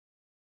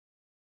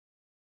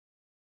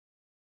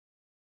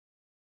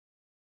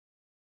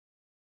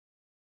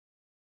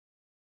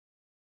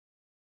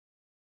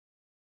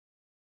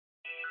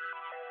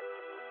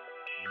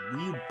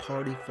Real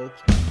party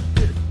folks,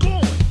 get it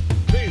going,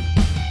 baby.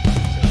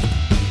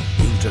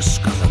 You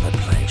discover the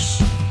place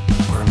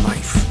where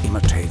life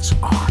imitates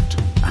art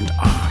and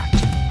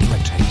art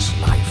imitates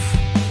life.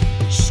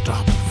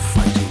 Stop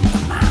fighting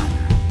the man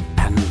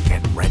and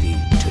get ready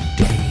to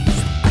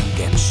Dave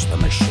against the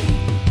machine.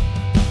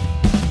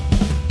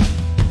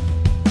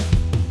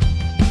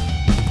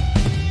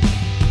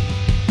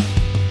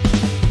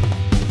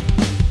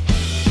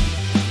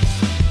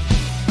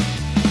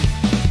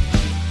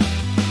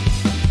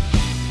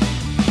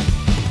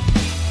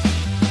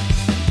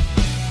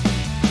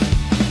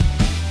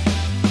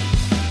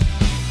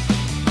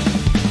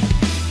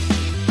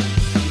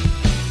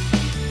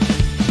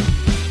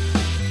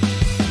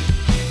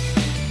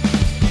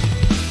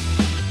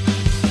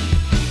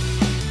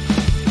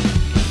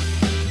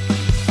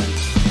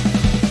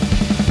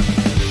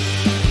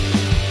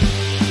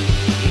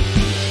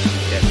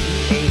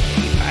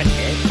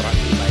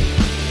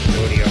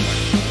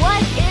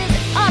 What is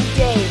up,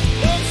 Dave?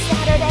 It's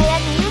Saturday,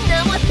 and you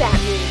know what that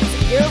means.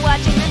 You're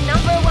watching the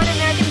 #1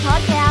 American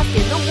podcast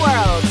in the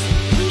world.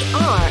 We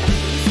are a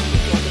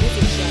free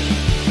organization.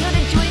 Go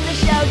to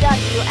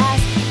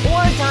jointheshow.us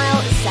or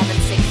dial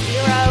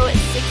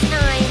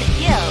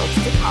 760-69-GUILD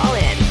to call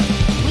in.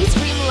 We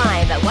stream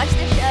live at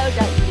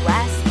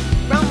watchtheshow.us,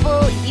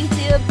 Rumble,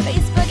 YouTube,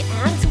 Facebook,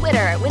 and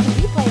Twitter with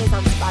replays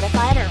on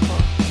Spotify and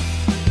Apple.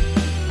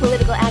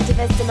 Political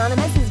Activists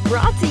Anonymous is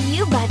brought to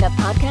you by the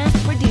Podcast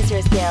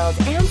Producers Guild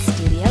and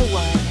Studio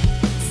One.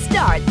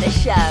 Start the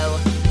show.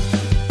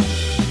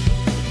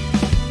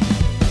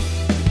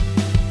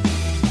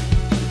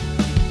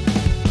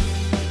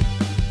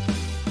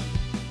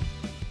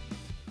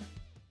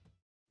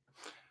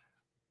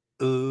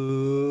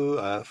 Ooh,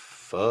 I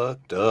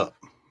fucked up.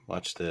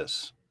 Watch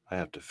this. I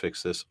have to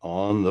fix this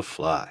on the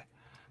fly.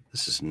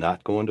 This is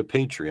not going to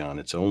Patreon.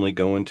 It's only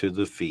going to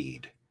the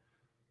feed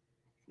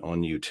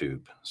on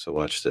YouTube. So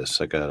watch this.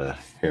 I gotta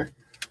here.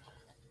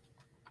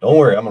 Don't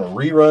worry. I'm gonna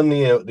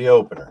rerun the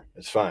opener.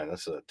 It's fine.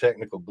 That's a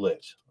technical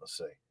glitch. Let's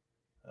see.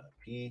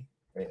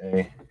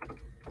 PAA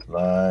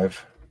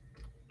live.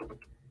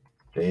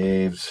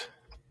 Dave's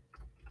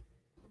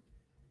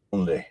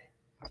only.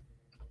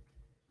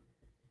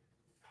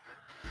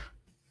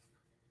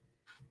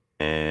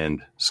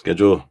 And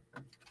schedule.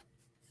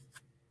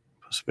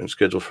 It's been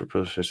scheduled for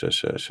post.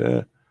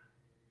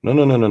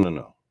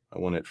 No. I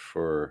want it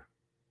for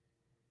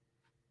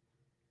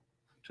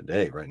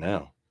today, right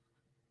now.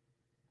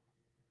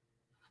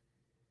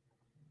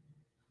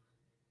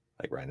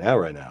 Like right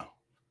now.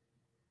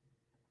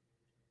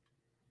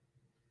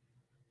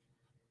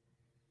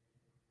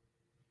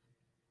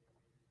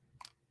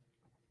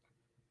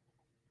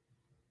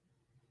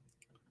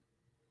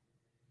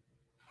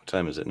 What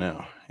time is it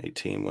now?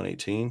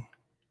 118.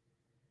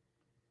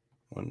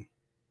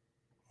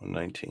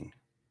 119.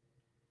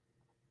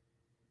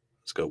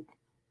 Let's go.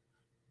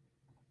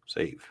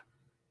 Save.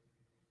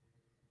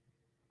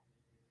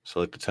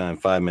 Select the time,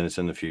 5 minutes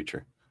in the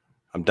future.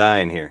 I'm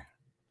dying here.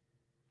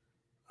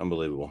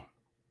 Unbelievable.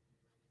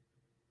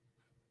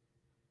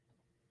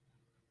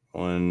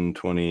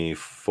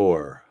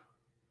 124.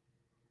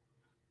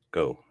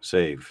 Go.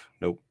 Save.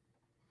 Nope.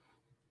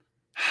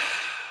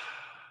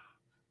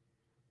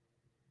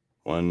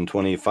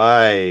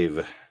 125.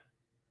 Let's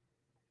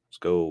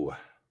go.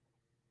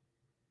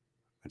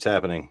 It's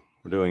happening.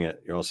 We're doing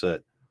it. You're all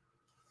set.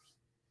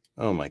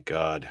 Oh my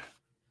God.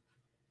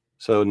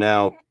 So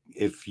now,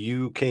 if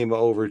you came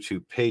over to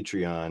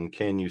Patreon,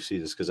 can you see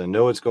this? Because I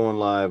know it's going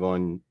live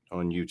on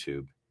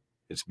YouTube.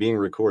 It's being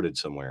recorded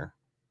somewhere.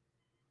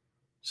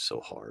 So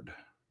hard.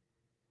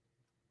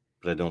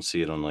 But I don't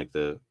see it on like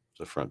the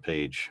front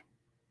page.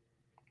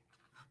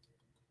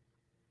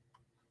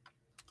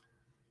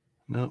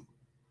 Nope.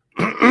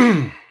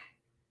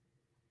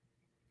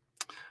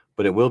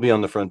 But it will be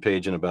on the front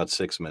page in about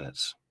 6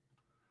 minutes.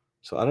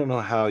 So I don't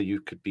know how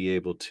you could be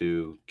able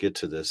to get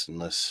to this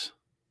unless...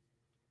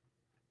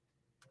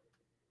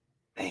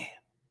 Man.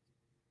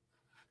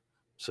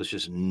 So it's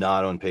just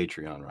not on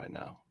Patreon right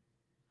now.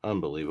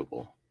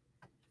 Unbelievable.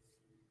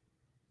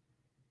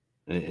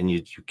 And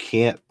you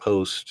can't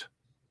post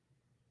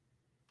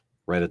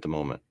right at the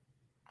moment.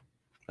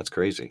 That's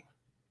crazy.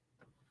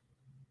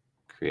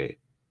 Create.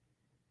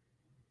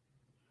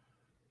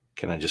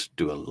 Can I just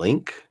do a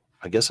link?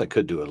 I guess I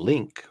could do a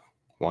link.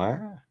 Why?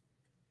 Let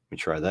me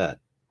try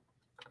that.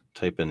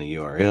 Type in the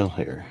URL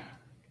here.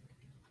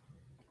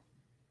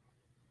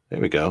 There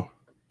we go.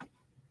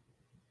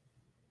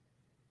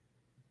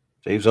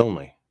 Dave's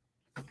only.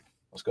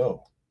 Let's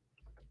go.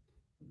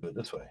 Do it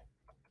this way.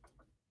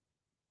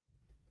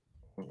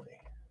 Only.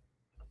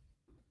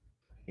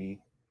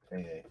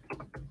 PAA.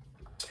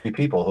 3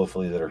 people,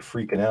 hopefully, that are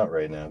freaking out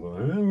right now.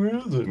 Going, hey, where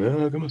is it, man?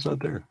 How come it's not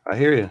there? I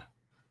hear you.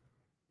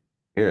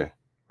 Here.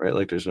 Right,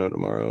 like there's no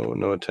tomorrow,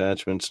 no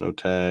attachments, no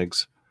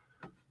tags.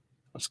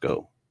 Let's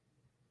go.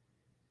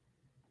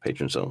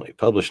 Patrons only.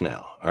 Publish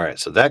now. All right,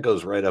 so that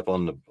goes right up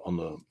on the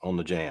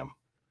jam.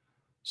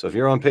 So if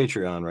you're on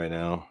Patreon right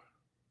now,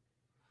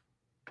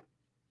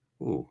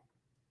 ooh,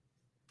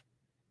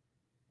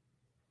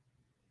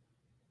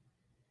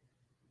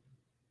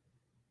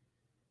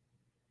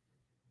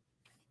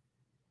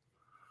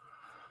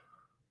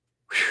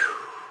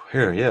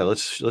 Here, yeah,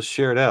 let's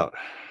share it out.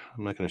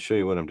 I'm not going to show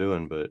you what I'm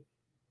doing, but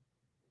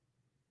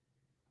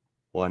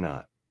why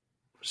not?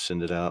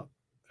 Send it out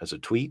as a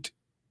tweet,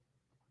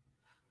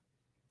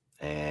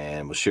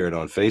 and we'll share it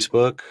on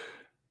Facebook. I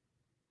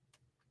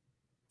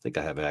think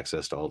I have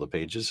access to all the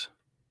pages.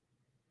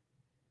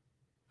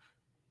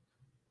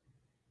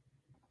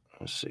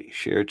 Let's see,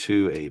 share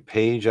to a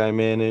page I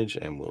manage,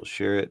 and we'll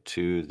share it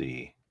to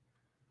the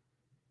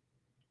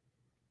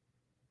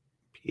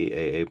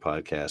PAA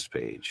podcast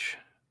page.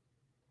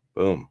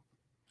 Boom.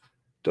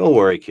 Don't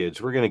worry,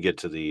 kids. We're going to get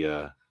to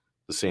the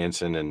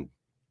Sanson and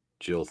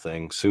Jill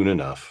thing soon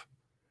enough.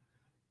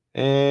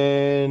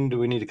 And do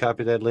we need to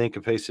copy that link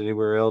and paste it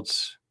anywhere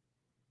else?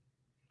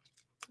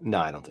 No,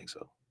 I don't think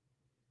so.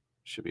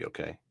 Should be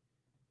okay.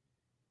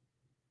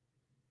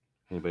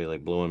 Anybody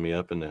like blowing me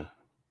up in the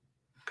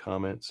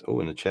comments? Oh,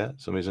 in the chat.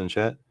 Somebody's in the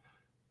chat.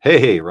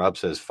 Hey, Rob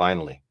says,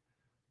 finally.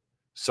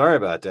 Sorry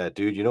about that,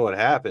 dude. You know what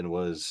happened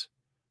was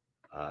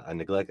I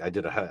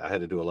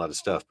had to do a lot of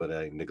stuff, but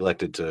I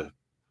neglected to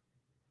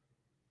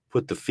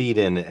put the feed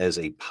in as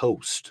a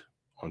post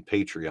on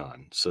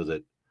Patreon so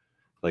that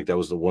like that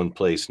was the one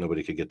place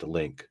nobody could get the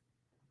link.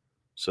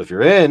 So if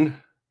you're in,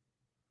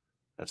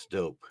 that's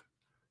dope.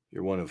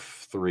 You're one of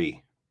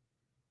 3.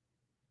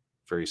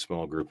 Very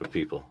small group of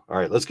people. All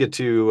right, let's get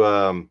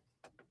to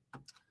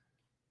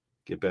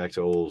get back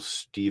to old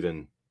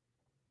Steven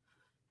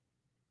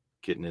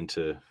getting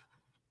into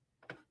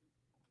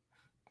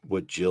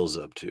what Jill's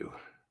up to.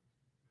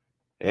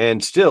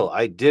 And still,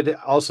 I did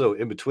also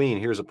in between.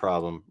 Here's a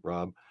problem,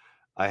 Rob.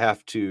 I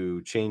have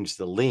to change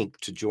the link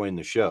to join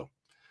the show.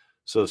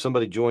 So if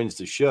somebody joins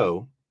the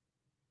show,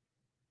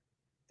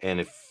 and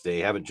if they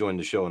haven't joined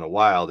the show in a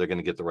while, they're going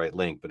to get the right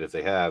link. But if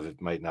they have,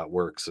 it might not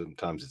work.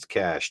 Sometimes it's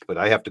cached. But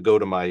I have to go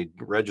to my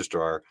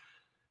registrar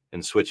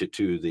and switch it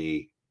to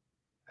the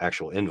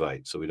actual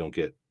invite. So we don't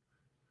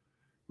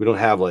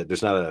have like,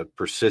 there's not a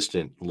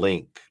persistent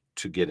link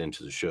to get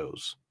into the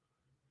shows.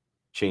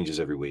 Changes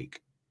every week.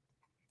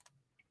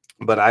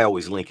 But I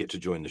always link it to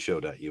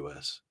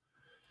jointheshow.us.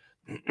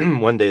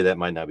 One day that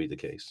might not be the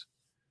case.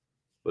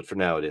 But for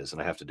now it is.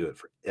 And I have to do it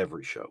for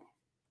every show.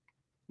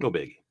 No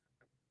biggie.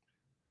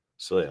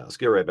 So yeah, let's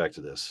get right back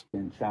to this.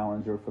 And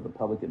challenger for the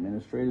public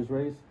administrator's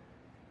race,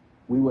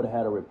 we would have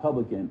had a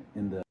Republican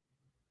in the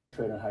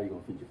trade on how you're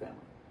going to feed your family.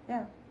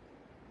 Yeah.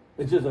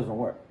 It just doesn't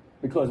work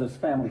because it's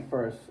family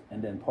first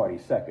and then party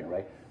second,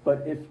 right?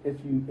 But if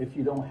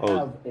you don't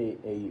have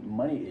a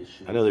money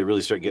issue, I know they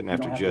really start getting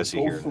after Jesse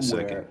here in a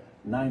second.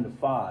 9 to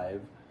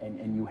 5,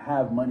 and you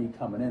have money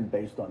coming in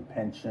based on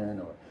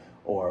pension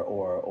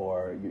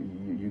or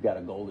you got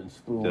a golden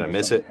spoon. Did I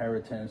miss it?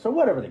 Inheritance or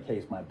whatever the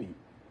case might be.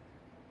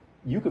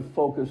 You could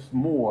focus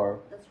more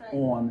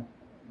on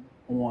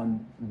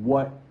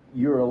what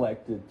you're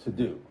elected to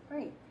do.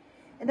 Right.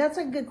 And that's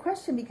a good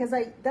question because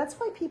that's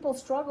why people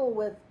struggle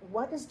with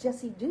what does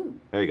Jesse do?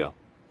 There you go.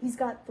 He's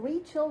got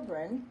 3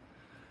 children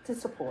to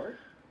support.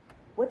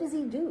 What does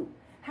he do?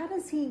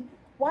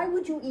 Why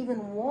would you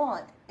even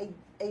want a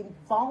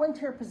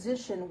volunteer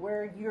position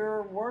where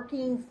you're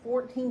working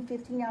 14,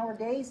 15-hour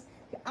days?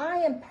 I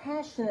am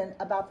passionate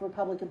about the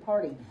Republican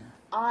Party.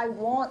 I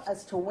want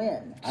us to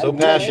win. So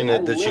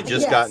passionate that she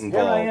just got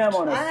involved. Here I am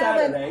on a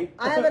Saturday.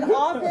 I have an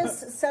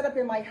office set up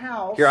in my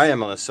house. Here I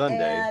am on a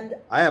Sunday. And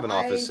I have an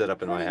office set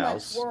up in my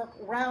house. I work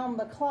round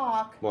the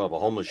clock. Well, I have a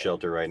homeless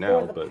shelter right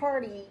now, for the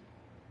party,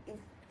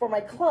 for my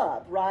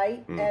club,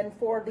 right, and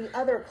for the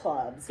other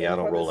clubs. Yeah, I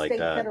don't roll like that.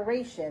 For the state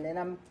federation, and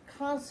I'm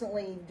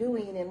constantly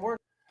doing and working.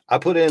 I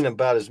put in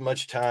about as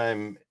much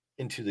time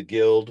into the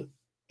guild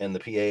and the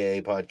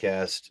PAA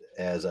podcast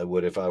as I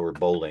would if I were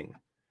bowling.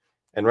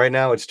 And right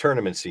now it's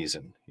tournament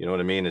season. You know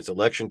what I mean? It's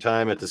election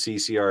time at the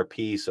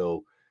CCRP.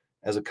 So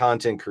as a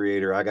content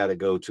creator, I got to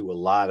go to a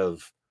lot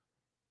of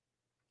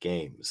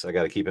games. I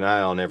got to keep an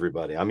eye on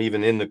everybody. I'm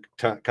even in the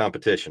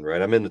competition,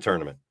 right? I'm in the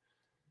tournament.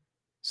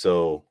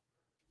 So,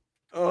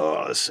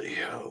 let's see.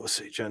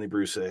 Johnny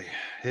Bruce.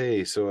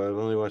 Hey, so I've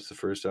only watched the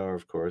first hour,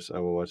 of course. I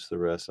will watch the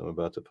rest. I'm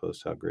about to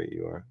post how great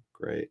you are.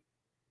 Great.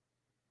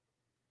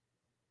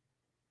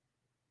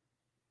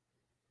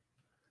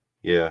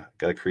 Yeah,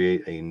 got to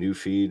create a new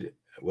feed.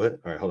 What?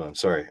 All right, hold on.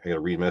 Sorry, I got to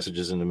read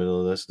messages in the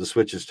middle of this. The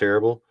switch is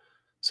terrible.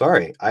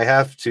 Sorry, I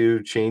have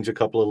to change a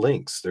couple of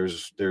links.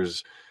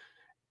 There's.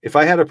 If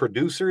I had a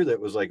producer that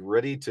was like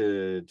ready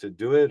to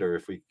do it, or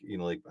if we,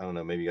 like, I don't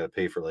know, maybe you got to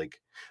pay for like.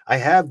 I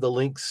have the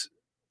links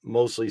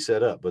mostly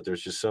set up, but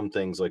there's just some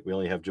things like we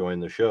only have join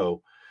the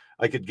show.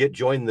 I could get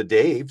join the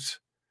Daves,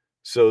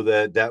 so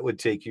that would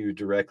take you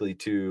directly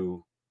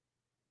to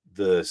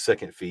the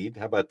second feed.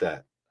 How about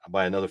that? I'll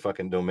buy another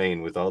fucking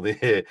domain with all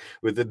the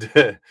with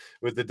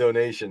the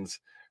donations.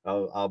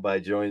 I'll buy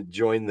join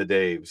the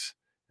Daves,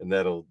 and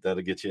that'll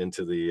get you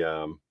into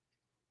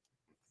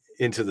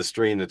the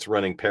stream that's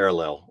running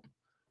parallel.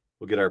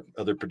 We'll get our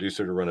other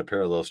producer to run a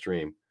parallel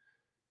stream.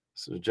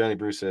 So Johnny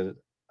Bruce said,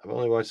 "I've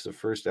only watched the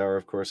first hour.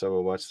 Of course, I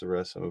will watch the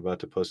rest. I'm about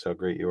to post how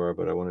great you are,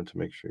 but I wanted to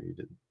make sure you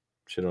didn't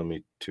shit on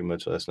me too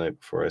much last night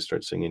before I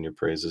start singing your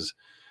praises.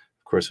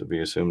 Of course, it would be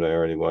assumed I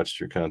already watched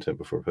your content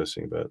before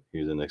posting about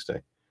you the next day.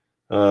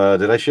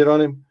 Did I shit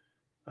on him?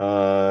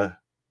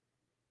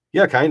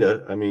 Yeah, kind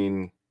of. I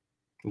mean,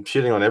 I'm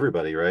shitting on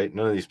everybody, right?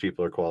 None of these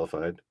people are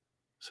qualified.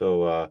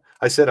 So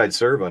I said I'd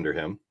serve under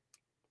him.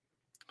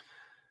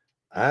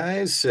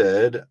 I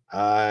said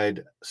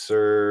I'd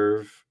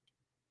serve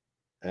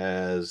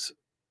as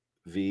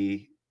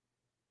VC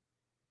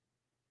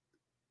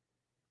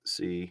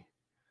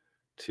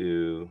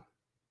to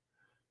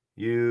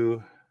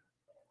you,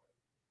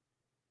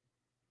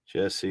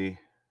 Jesse,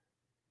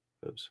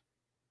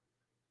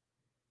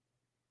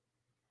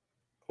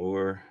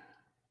 or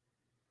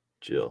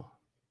Jill,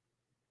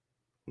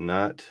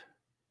 not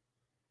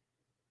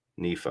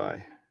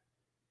Nephi.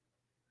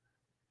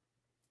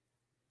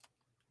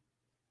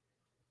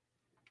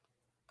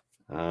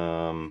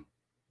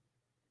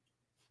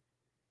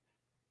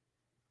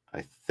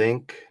 I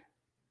think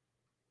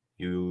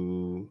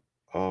you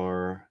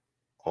are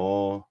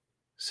all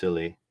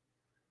silly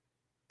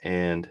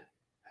and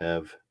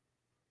have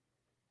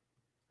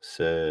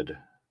said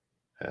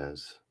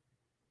as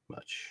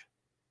much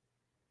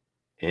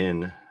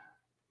in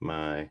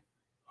my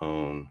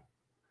own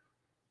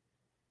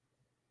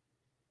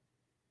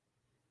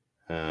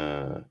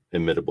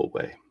imitable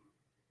way.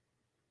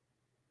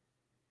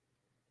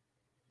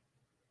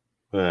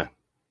 Let's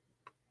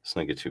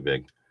not get too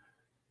big.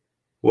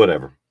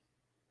 Whatever.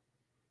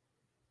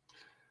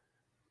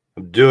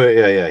 I'm doing,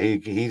 yeah.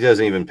 He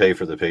doesn't even pay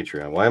for the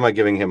Patreon. Why am I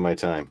giving him my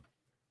time?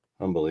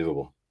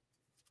 Unbelievable.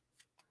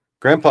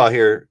 Grandpa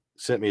here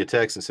sent me a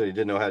text and said he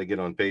didn't know how to get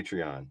on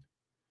Patreon.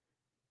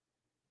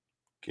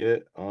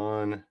 Get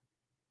on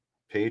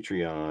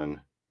Patreon,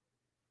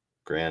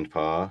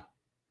 Grandpa.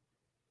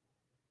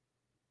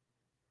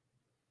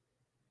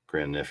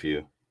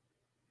 Grandnephew.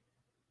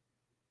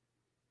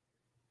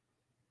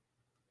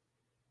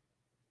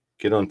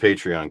 Get on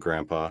Patreon,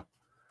 Grandpa.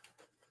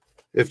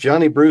 If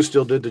Johnny Brew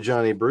still did the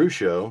Johnny Brew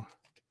show,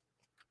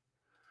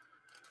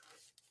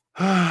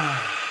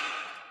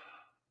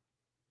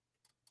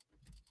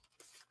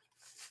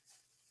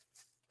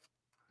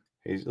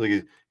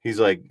 he's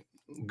like,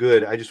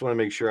 good. I just want to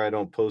make sure I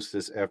don't post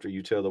this after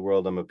you tell the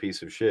world I'm a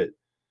piece of shit.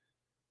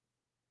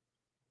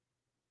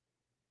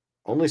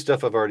 Only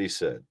stuff I've already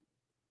said.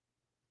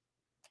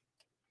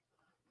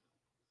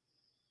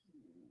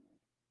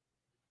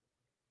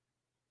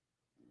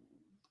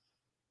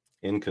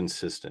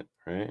 Inconsistent,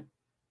 right?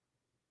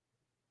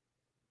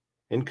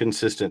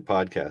 Inconsistent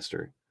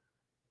podcaster.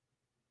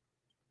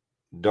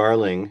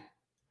 Darling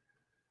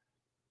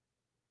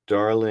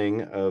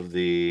of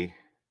the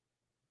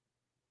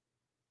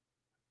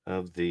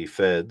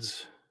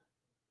feds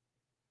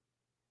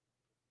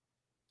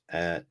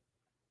at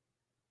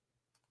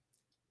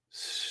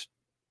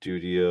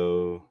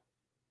Studio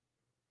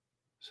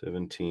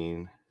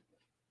 17.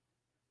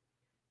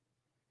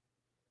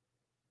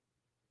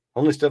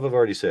 Only stuff I've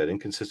already said.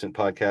 Inconsistent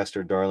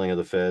podcaster, darling of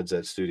the feds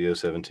at Studio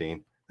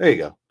 17. There you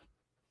go.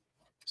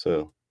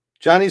 So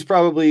Johnny's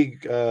probably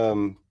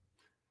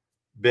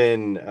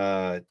been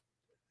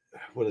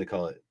what do they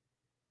call it?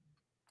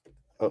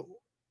 Oh,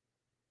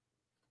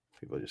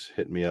 people just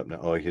hitting me up now.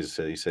 Oh, he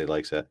said he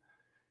likes that.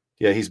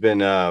 Yeah, he's been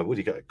what do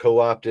you call it?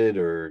 Co-opted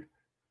or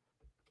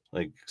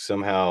like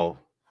somehow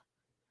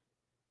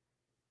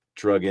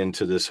drug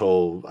into this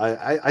whole.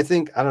 I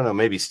think, I don't know,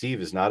 maybe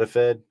Steve is not a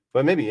Fed,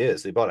 but maybe he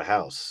is. They bought a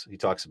house. He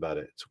talks about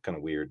it. It's kind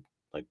of weird.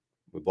 Like,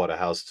 we bought a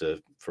house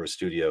for a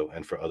studio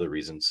and for other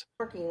reasons.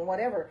 Working,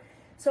 whatever.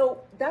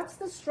 So that's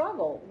the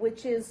struggle,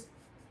 which is,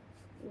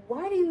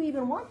 why do you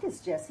even want this,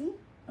 Jesse?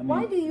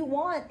 Why do you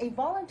want a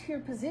volunteer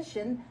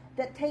position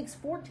that takes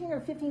 14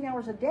 or 15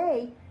 hours a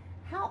day?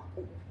 How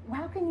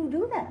can you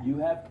do that? You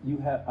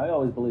have. I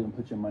always believe in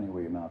put your money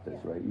where your mouth is,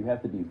 right? You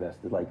have to be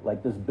vested.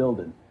 Like this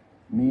building.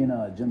 Me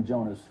and Jim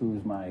Jonas,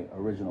 who's my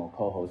original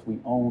co-host, we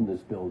own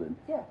this building.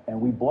 Yeah.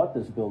 And we bought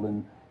this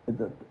building,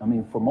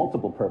 for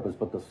multiple purposes,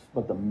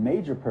 but the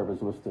major purpose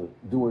was to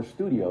do our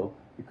studio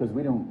because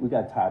we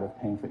got tired of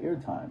paying for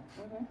airtime.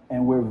 Mm-hmm.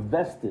 And we're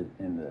vested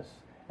in this.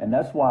 And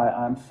that's why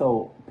I'm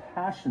so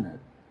passionate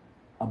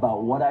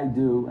about what I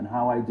do and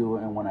how I do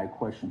it, and when I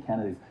question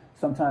candidates.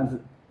 Sometimes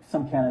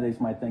some candidates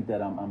might think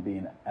that I'm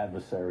being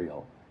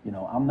adversarial.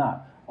 I'm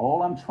not.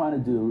 All I'm trying to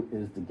do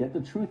is to get the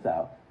truth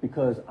out,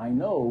 because I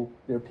know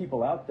there are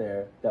people out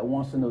there that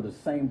wants to know the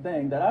same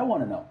thing that I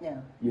want to know.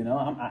 Yeah.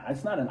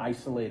 It's not an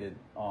isolated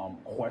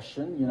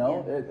question.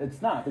 Yeah.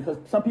 It's not, because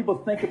some people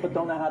think it but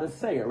don't know how to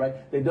say it. Right?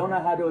 They don't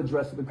know how to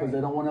address it because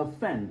they don't want to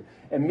offend.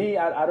 And me,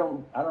 I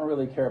don't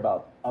really care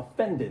about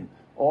offending.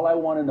 All I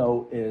want to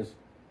know is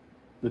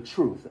the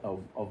truth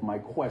of my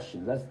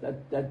questions.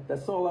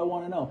 That's all I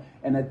want to know.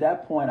 And at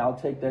that point, I'll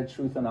take that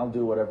truth and I'll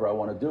do whatever I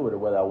want to do with it,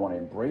 whether I want to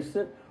embrace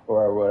it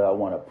or whether I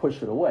want to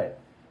push it away.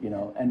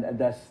 And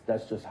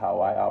that's just how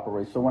I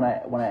operate. So when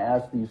I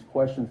ask these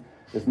questions,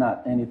 it's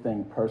not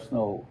anything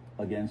personal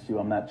against you.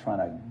 I'm not trying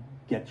to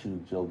get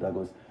you, Jill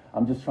Douglas.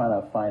 I'm just trying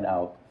to find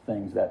out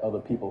things that other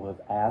people have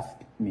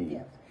asked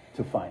me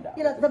to find out.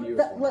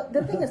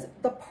 The thing is,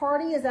 the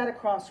party is at a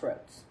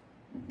crossroads.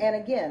 And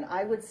again,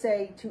 I would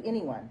say to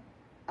anyone,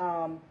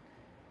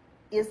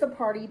 Is the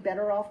party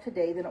better off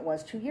today than it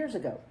was 2 years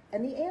ago?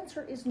 And the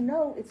answer is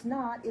no, it's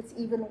not. It's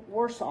even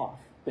worse off.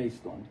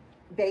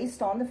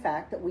 Based on the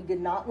fact that we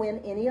did not win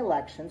any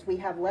elections. We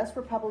have less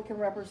Republican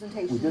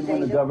representation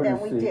today than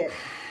we did.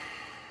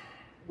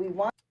 We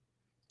won.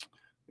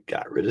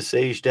 Got rid of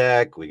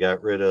Sajdak. We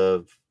got rid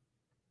of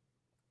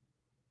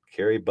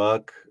Carrie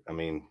Buck. I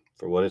mean,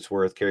 for what it's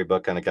worth, Carrie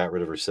Buck kind of got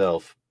rid of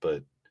herself,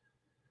 but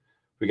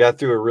we got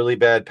through a really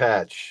bad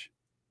patch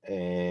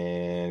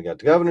and got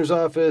the governor's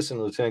office and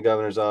the lieutenant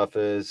governor's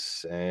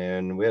office,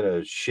 and we had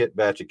a shit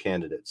batch of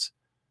candidates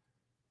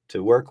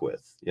to work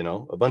with, you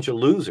know, a bunch of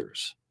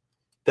losers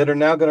that are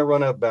now going to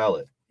run up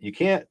ballot. You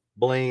can't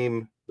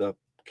blame the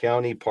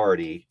county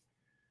party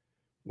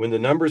when the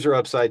numbers are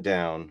upside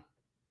down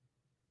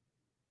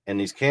and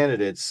these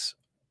candidates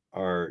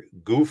are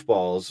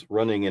goofballs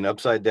running in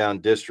upside down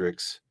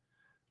districts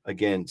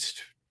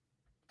against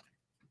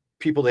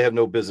people they have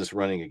no business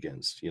running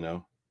against, you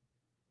know?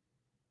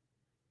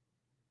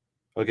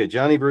 Okay,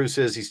 Johnny Bruce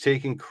says he's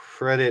taking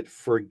credit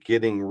for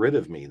getting rid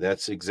of me.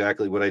 That's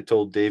exactly what I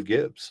told Dave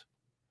Gibbs.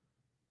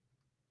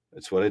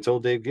 That's what I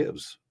told Dave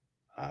Gibbs.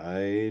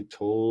 I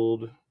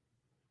told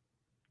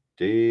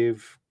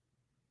Dave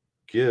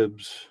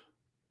Gibbs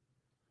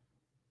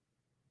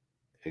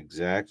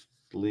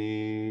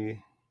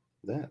exactly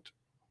that.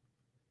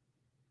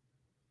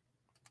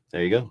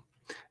 There you go.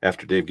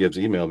 After Dave Gibbs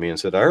emailed me and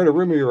said, I heard a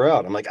rumor you were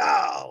out. I'm like,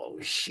 oh,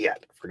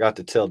 shit. Forgot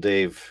to tell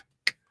Dave.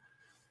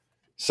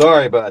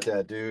 Sorry about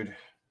that, dude.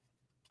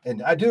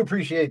 And I do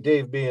appreciate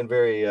Dave being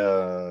very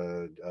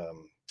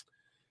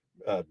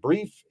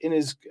brief in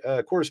his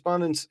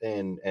correspondence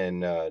and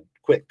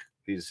quick.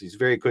 He's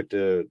very quick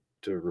to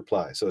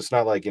reply. So it's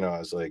not like, you know, I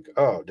was like,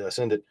 oh, did I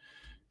send it?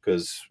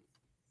 Because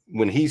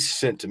when he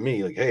sent to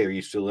me, like, hey, are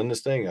you still in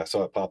this thing? I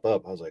saw it pop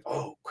up. I was like,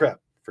 oh, crap.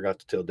 Forgot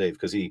to tell Dave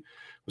because he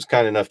was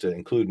kind enough to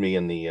include me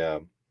in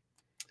the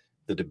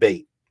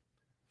debate.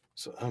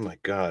 So, oh, my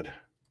God.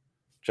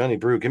 Johnny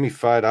Brew, give me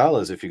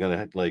 $5 if you're going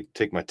to, like,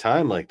 take my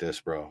time like this,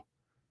 bro.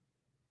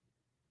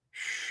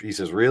 He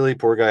says, really?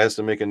 Poor guy has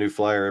to make a new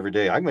flyer every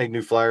day. I can make a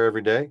new flyer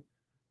every day.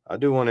 I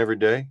do one every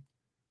day.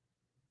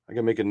 I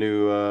can make a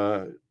new,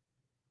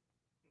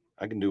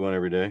 I can do one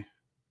every day.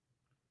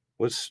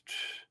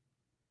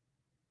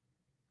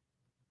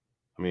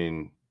 I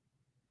mean,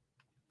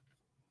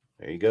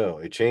 there you go.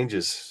 It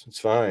changes. It's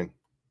fine.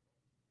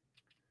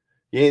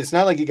 Yeah, it's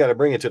not like you got to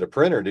bring it to the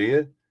printer, do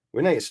you?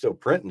 We're not still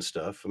printing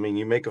stuff. I mean,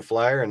 you make a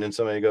flyer and then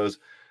somebody goes,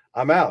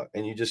 I'm out.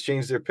 And you just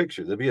change their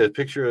picture. There'll be a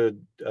picture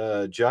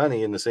of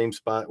Johnny in the same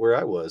spot where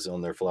I was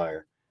on their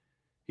flyer.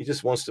 He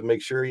just wants to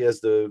make sure he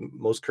has the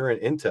most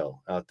current intel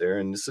out there.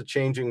 And it's a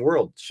changing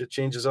world. Shit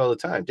changes all the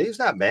time. Dave's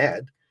not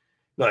mad.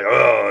 Like,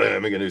 oh, yeah,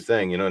 make a new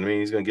thing. You know what I mean?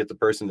 He's going to get the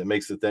person that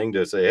makes the thing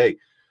to say, hey,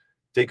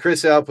 take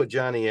Chris out, put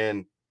Johnny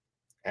in,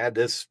 add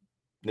this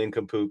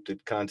nincompoop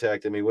that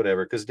contacted me,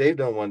 whatever. Because Dave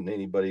don't want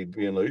anybody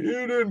being like,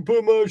 you didn't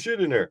put my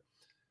shit in there.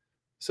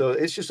 So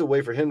it's just a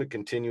way for him to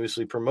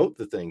continuously promote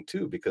the thing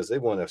too, because they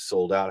want a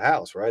sold out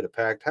house, right? A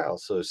packed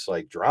house. So it's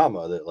like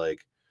drama that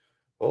like,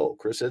 oh,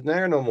 Chris isn't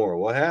there no more.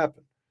 What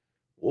happened?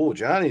 Oh,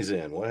 Johnny's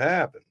in. What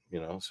happened?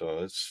 You know, so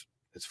it's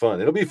fun.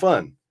 It'll be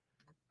fun.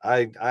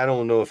 I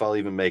don't know if I'll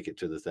even make it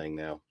to the thing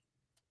now.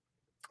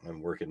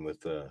 I'm working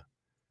with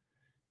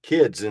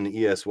kids in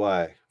the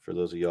ESY. For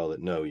those of y'all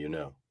that know, you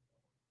know.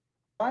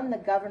 Won the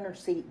governor's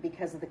seat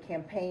because of the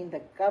campaign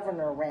the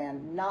governor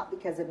ran, not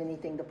because of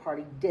anything the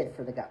party did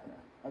for the governor.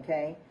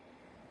 Okay,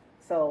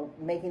 so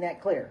making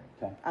that clear.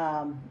 Okay.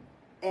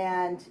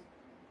 And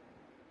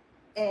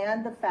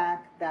the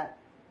fact that,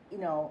 you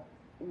know,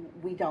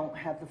 we don't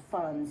have the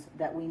funds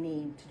that we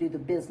need to do the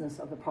business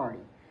of the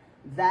party.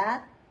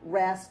 That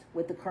rests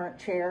with the current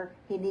chair.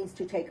 He needs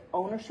to take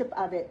ownership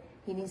of it.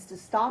 He needs to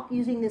stop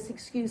using this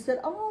excuse that,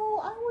 oh,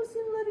 I was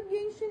in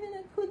litigation and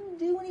I couldn't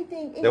do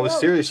anything. That was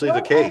seriously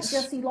the case.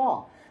 Jesse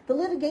Law. The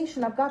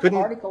litigation, I've got the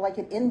article like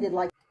it ended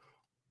like.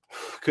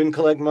 Couldn't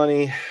collect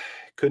money.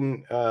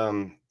 Couldn't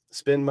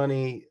spend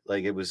money.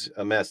 Like it was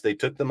a mess. They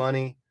took the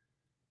money,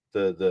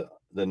 the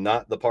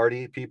not the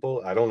party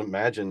people. I don't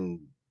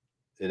imagine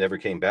it ever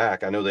came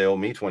back. I know they owe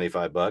me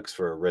 $25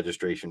 for a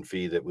registration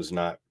fee that was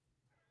not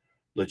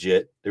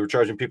legit. They were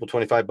charging people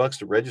 $25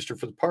 to register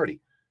for the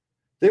party.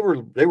 They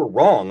were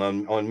wrong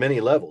on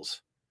many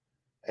levels.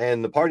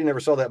 And the party never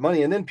saw that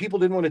money. And then people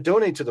didn't want to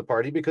donate to the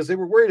party because they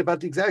were worried about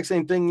the exact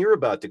same thing you're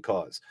about to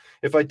cause.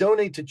 If I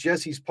donate to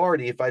Jesse's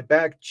party, if I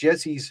back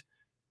Jesse's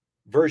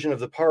version of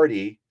the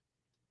party,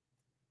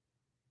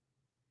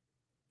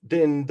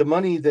 then the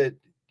money that,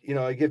 you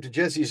know, I give to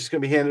Jesse is just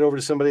going to be handed over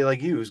to somebody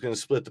like you who's going to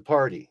split the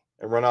party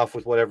and run off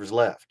with whatever's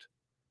left,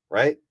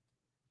 right?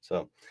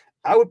 So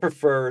I would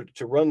prefer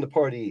to run the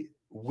party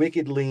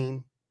wicked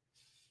lean.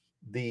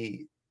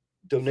 The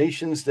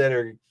donations that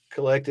are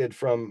collected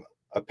from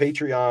a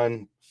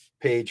Patreon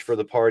page for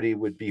the party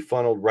would be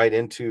funneled right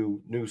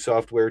into new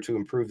software to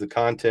improve the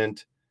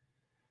content.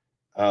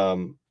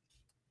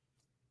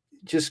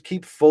 Just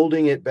keep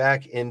folding it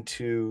back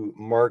into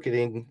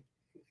marketing,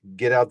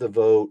 get out the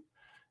vote,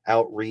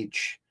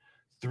 outreach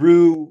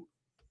through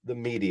the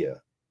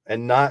media,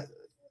 and not,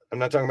 I'm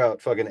not talking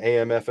about fucking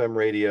AM, FM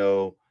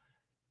radio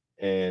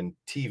and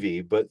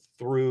TV, but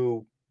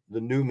through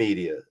the new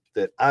media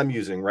that I'm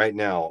using right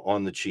now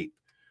on the cheap.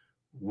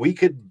 We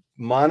could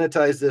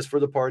monetize this for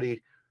the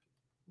party,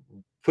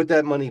 put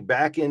that money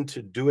back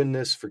into doing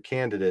this for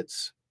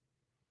candidates.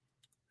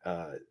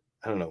 I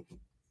don't know.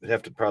 We'd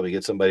have to probably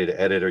get somebody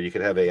to edit, or you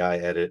could have AI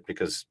edit,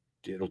 because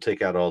it'll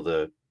take out all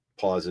the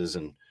pauses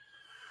and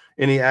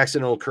any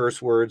accidental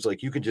curse words.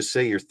 Like, you could just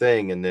say your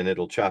thing and then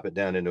it'll chop it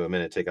down into a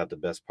minute, take out the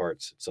best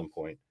parts at some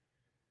point.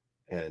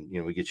 And, you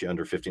know, we get you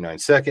under 59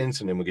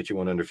 seconds, and then we'll get you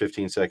one under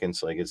 15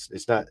 seconds. Like,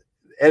 it's not,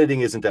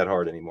 editing isn't that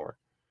hard anymore.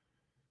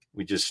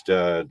 We just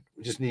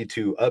need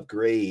to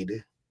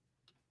upgrade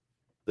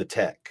the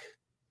tech.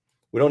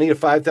 We don't need a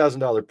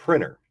 $5,000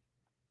 printer.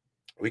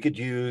 We could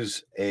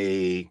use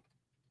a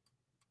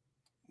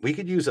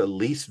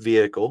leased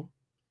vehicle,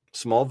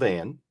 small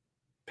van,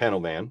 panel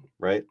van,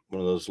 right?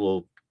 One of those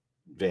little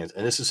vans.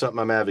 And this is something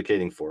I'm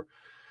advocating for.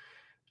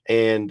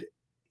 And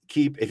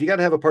if you got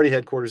to have a party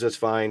headquarters, that's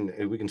fine.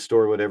 We can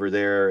store whatever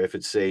there. If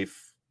it's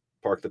safe,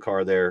 park the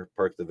car there,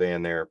 park the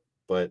van there.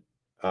 But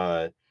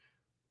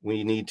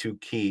we need to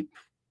keep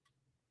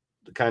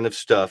the kind of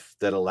stuff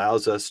that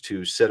allows us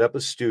to set up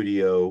a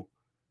studio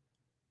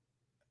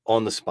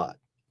on the spot,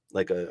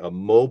 like a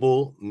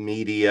mobile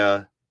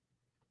media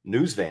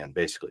news van,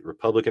 basically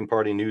Republican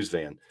Party news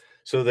van,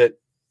 so that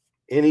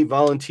any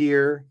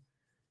volunteer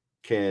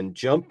can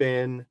jump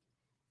in,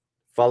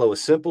 follow a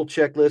simple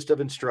checklist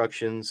of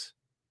instructions,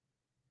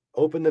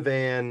 open the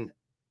van,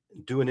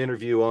 do an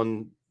interview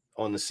on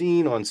the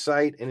scene, on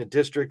site, in a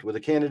district, with a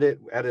candidate,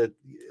 at a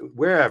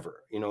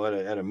wherever, you know,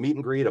 at a meet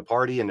and greet, a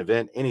party, an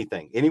event,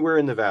 anything, anywhere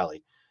in the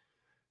valley,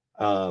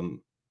 to,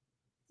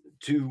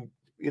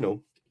 you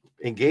know,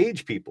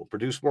 engage people,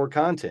 produce more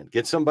content,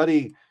 get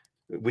somebody.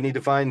 We need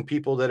to find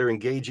people that are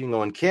engaging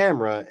on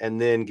camera,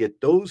 and then get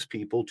those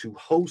people to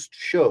host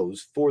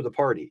shows for the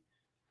party.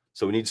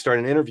 So we need to start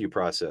an interview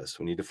process.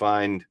 We need to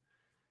find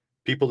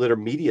people that are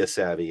media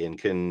savvy and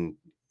can,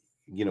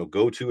 you know,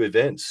 go to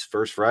events,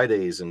 First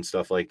Fridays and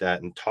stuff like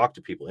that, and talk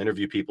to people,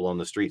 interview people on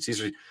the streets.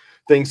 These are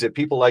things that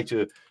people like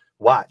to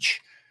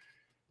watch.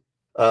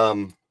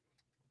 So,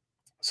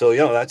 you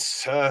know,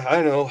 that's,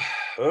 I know,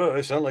 I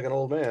sound like an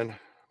old man,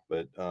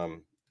 but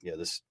yeah,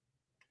 this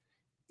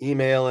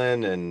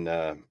emailing, and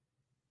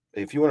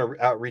if you want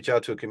to reach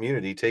out to a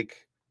community,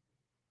 take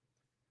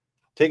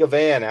a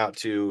van out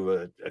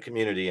to a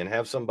community and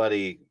have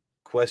somebody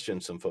question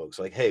some folks,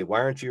 like, hey, why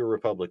aren't you a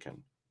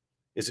Republican?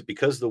 Is it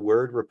because the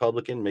word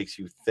Republican makes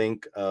you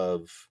think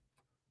of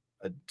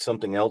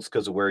something else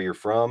because of where you're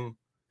from?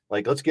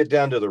 Like, let's get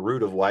down to the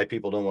root of why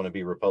people don't want to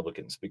be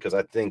Republicans, because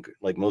I think,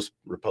 like most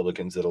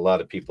Republicans, that a lot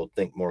of people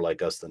think more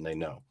like us than they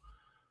know.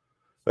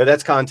 But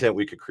that's content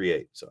we could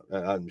create. So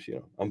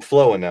I'm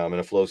flowing now. I'm in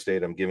a flow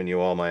state. I'm giving you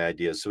all my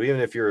ideas. So even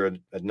if you're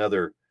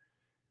another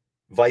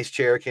vice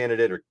chair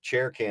candidate or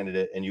chair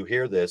candidate, and you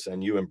hear this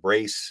and you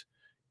embrace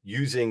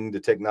using the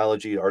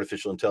technology,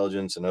 artificial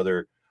intelligence, and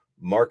other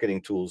marketing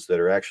tools that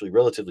are actually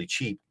relatively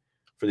cheap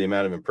for the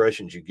amount of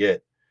impressions you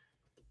get,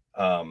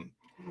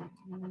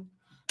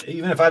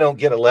 even if I don't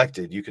get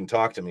elected, you can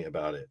talk to me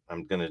about it.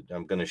 I'm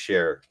gonna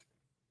share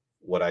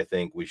what I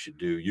think we should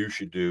do, you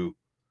should do,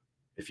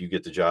 if you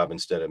get the job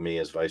instead of me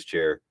as vice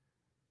chair.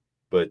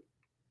 But,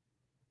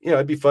 you know,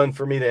 it'd be fun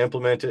for me to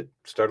implement it,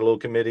 start a little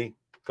committee,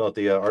 call it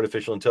the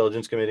Artificial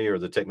Intelligence Committee or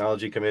the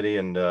Technology Committee,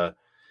 and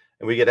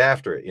we get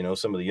after it. You know,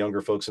 some of the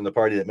younger folks in the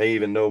party that may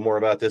even know more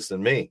about this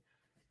than me.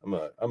 I'm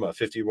a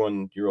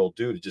 51-year-old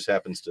dude who just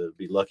happens to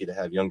be lucky to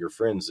have younger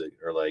friends that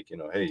are like, you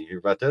know, hey, you hear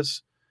about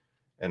this?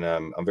 And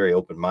I'm very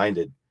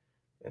open-minded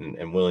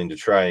and willing to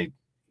try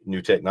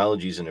new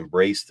technologies and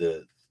embrace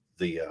the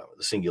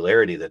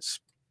singularity that's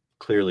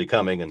clearly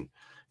coming and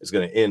is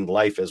going to end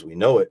life as we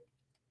know it.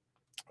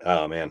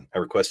 Oh man, I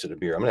requested a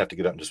beer. I'm gonna have to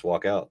get up and just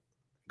walk out,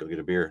 go get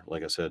a beer,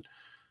 like I said,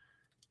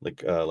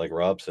 like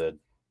Rob said.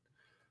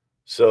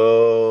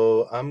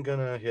 So I'm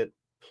gonna hit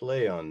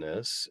play on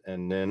this,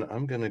 and then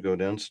I'm gonna go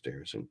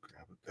downstairs and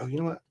grab it. Oh, you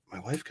know what? My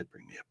wife could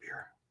bring me a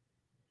beer.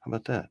 How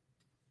about that?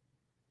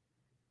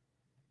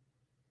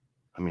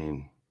 I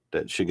mean,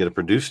 that should get a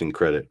producing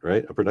credit,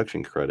 right? A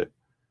production credit.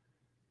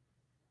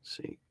 Let's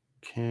see.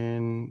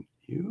 Can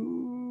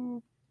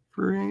you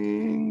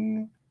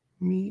bring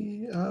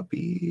me a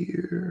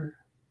beer,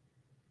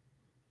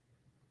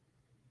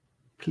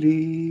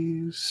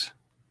 please?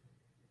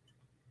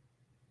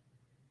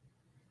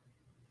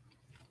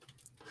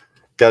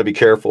 Got to be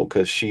careful,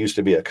 because she used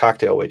to be a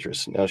cocktail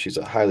waitress. Now she's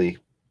a highly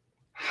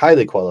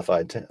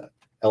qualified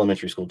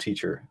elementary school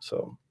teacher.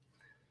 So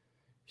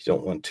you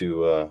don't want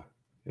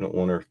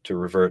her to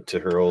revert to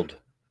her old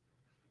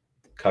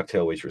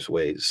cocktail waitress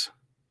ways.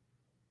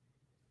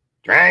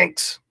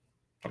 Drinks.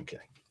 Okay.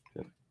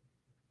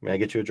 May I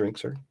get you a drink,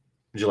 sir?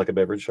 Would you like a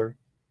beverage, sir?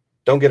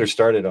 Don't get her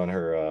started on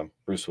her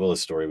Bruce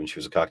Willis story when she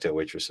was a cocktail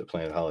waitress at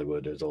Planet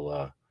Hollywood.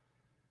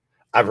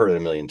 I've heard it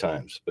a million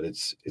times, but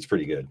it's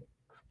pretty good.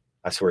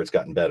 I swear it's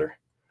gotten better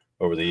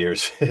over the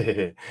years.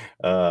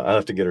 I'll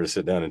have to get her to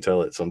sit down and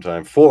tell it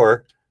sometime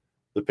for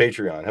The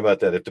Patreon. How about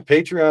that? If the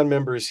Patreon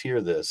members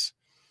hear this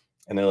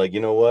and they're like,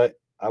 you know what?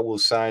 I will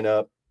sign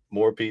up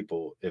more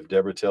people if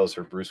Deborah tells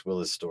her Bruce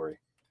Willis story.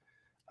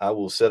 I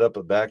will set up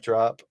a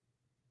backdrop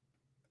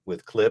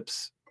with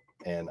clips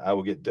and I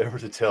will get Deborah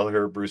to tell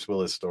her Bruce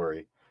Willis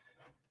story.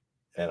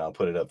 And I'll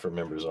put it up for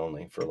members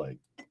only for like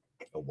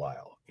a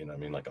while. You know what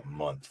I mean? Like a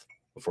month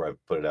before I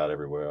put it out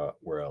everywhere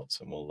else.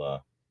 And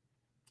we'll,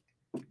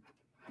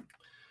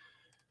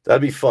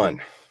 that'd be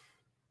fun.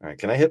 All right,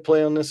 can I hit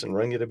play on this and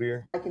run get a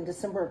beer? Like in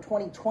December of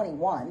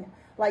 2021,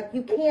 like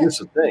you Here's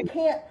the thing.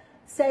 can't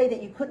say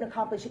that you couldn't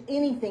accomplish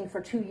anything for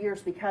 2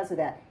 years because of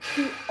that.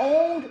 He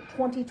owned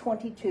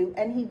 2022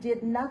 and he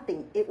did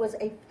nothing. It was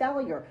a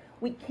failure.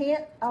 We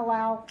can't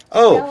allow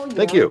failure.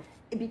 Thank you.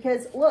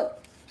 Because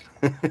look,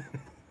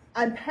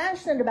 I'm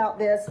passionate about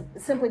this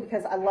simply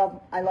because I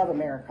love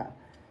America.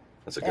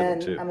 That's a good one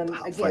too. I'm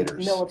again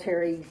Fighters.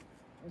 military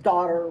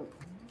daughter,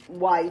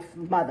 wife,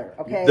 mother.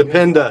 Okay.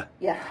 Dependa.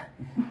 Yeah.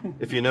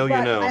 If you know, But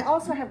you know. I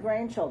also have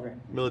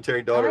grandchildren.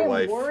 Military daughter, I am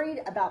wife.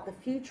 worried about the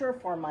future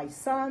for my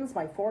sons,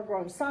 my 4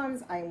 grown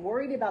sons. I am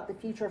worried about the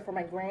future for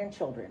my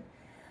grandchildren.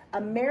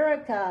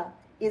 America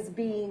is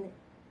being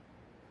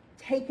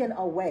taken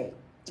away.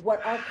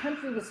 What our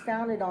country was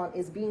founded on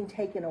is being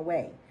taken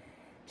away.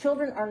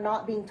 Children are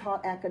not being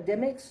taught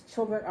academics.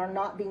 Children are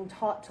not being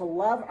taught to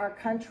love our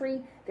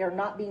country. They're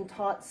not being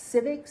taught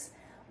civics.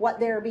 What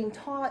they're being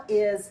taught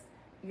is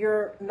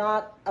you're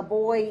not a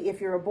boy.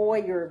 If you're a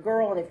boy, you're a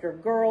girl. And if you're a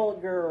girl,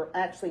 you're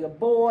actually a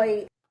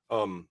boy.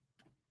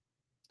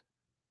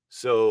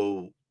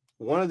 So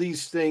one of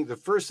these things, the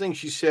first thing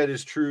she said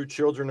is true.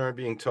 Children aren't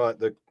being taught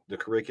the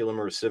curriculum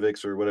or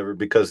civics or whatever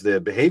because their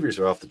behaviors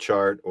are off the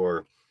chart,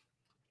 or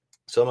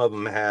some of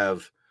them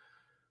have,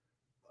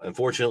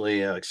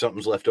 unfortunately,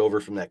 something's left over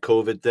from that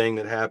COVID thing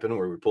that happened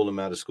where we pulled them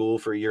out of school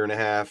for 1.5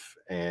 years.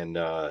 And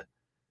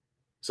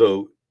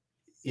so,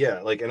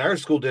 yeah, like in our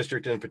school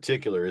district in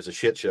particular is a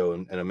shit show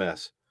and a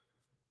mess.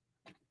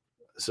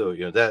 So,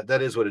 you know,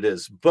 that is what it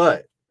is.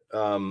 But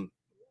I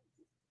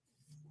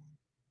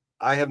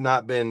have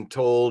not been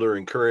told or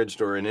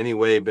encouraged or in any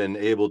way been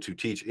able to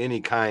teach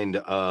any kind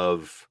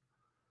of,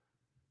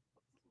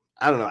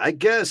 I don't know, I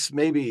guess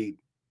maybe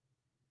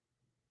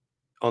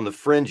on the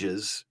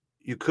fringes,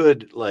 you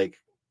could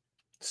like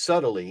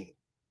subtly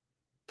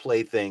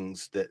play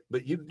things that,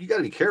 but you got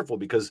to be careful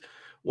because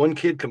one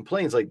kid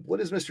complains like, what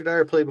does Mr.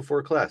 Dyer play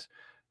before class?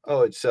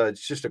 Oh, it's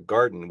just a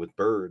garden with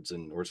birds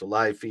or it's a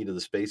live feed of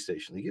the space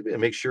station. You got to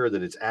make sure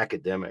that it's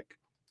academic.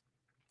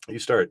 You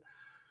start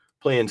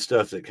playing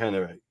stuff that kind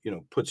of, you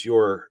know, puts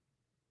your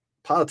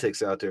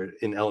politics out there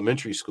in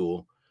elementary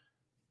school,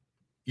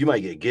 you might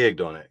get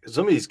gigged on it.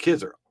 Some of these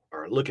kids are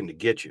looking to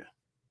get you.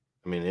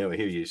 I mean, they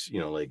hear you, you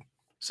know, like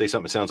say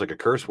something that sounds like a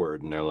curse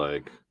word and they're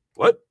like,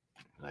 what?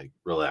 Like,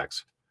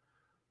 relax.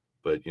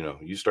 But, you know,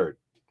 you start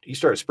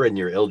spreading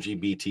your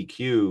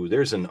LGBTQ.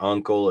 There's an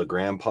uncle, a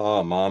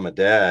grandpa, a mom, a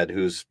dad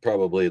who's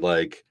probably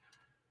like,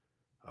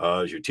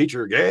 is your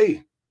teacher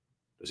gay?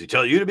 Does he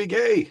tell you to be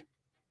gay?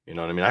 You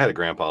know what I mean? I had a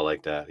grandpa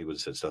like that. He would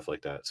have said stuff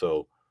like that.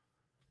 So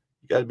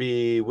you got to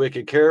be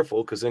wicked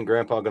careful because then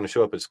grandpa going to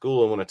show up at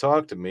school and want to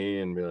talk to me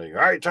and be like, all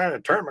right, trying to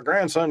turn my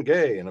grandson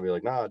gay. And I'll be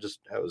like, nah,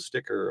 just have a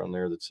sticker on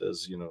there that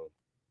says, you know,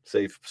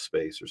 safe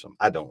space or something.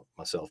 I don't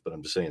myself, but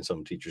I'm just saying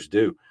some teachers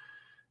do.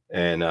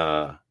 And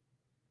yeah,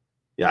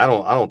 I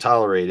don't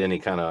tolerate any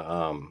kind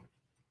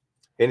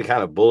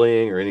of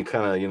bullying or any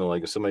kind of, you know,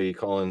 like if somebody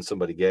calling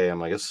somebody gay,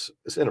 I'm like, it's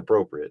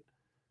inappropriate.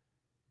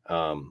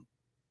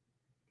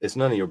 It's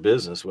none of your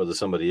business whether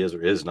somebody is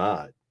or is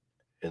not.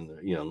 And,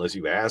 you know, unless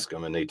you ask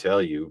them and they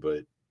tell you,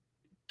 but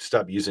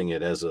stop using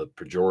it as a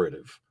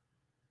pejorative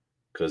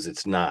because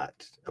it's not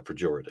a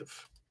pejorative.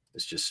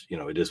 It's just, you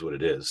know, it is what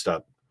it is.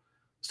 Stop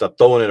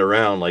throwing it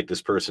around like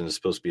this person is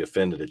supposed to be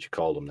offended that you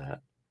called them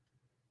that.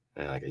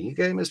 And like, are you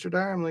gay, Mr.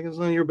 Dyer? I'm like, it's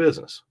none of your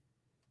business.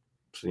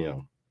 So, you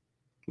know,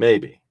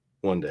 maybe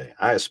one day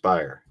I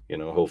aspire, you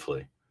know,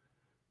 hopefully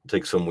I'll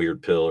take some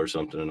weird pill or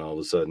something and all of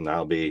a sudden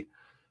I'll be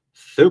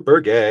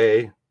super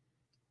gay.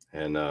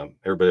 And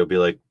everybody will be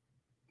like,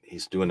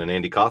 he's doing an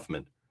Andy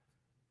Kaufman,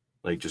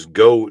 like just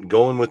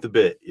going with the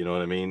bit. You know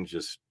what I mean? He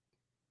just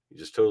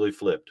totally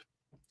flipped.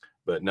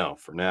 But no,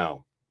 for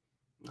now,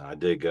 I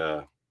dig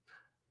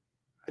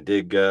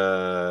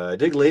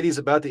ladies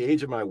about the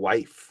age of my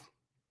wife,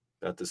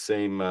 about the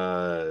same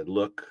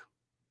look,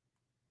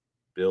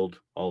 build,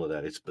 all of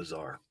that. It's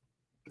bizarre.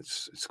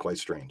 It's quite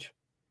strange.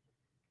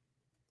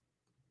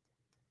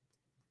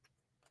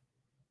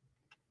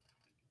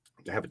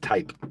 I have a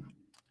type.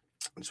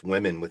 It's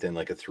women within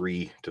like a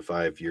 3 to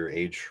 5 year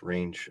age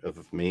range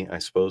of me, I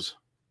suppose,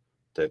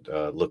 that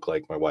look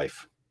like my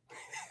wife.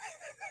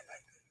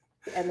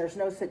 And there's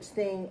no such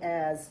thing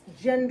as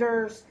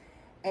genders,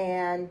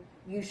 and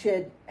you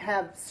should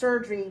have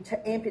surgery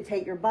to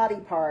amputate your body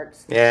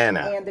parts. Yeah,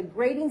 no. And the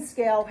grading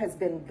scale has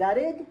been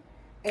gutted,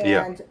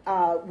 and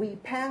we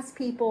pass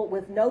people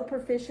with no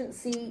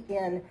proficiency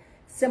in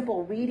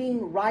simple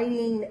reading,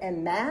 writing,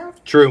 and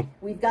math. True.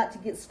 We've got to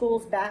get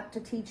schools back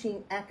to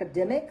teaching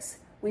academics.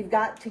 We've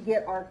got to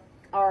get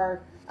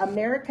our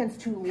Americans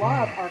to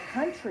love our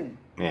country.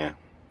 Yeah.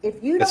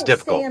 If you It's don't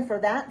difficult. stand for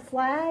that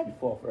flag, You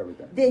fall for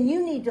everything. then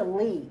you need to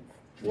leave,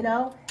 you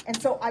know?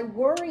 And so I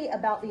worry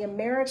about the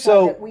America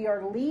So- that we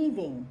are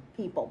leaving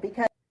people,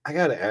 because I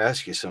got to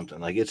ask you something.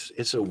 Like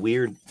it's a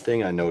weird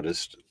thing I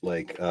noticed.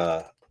 Like,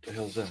 what the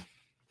hell's that?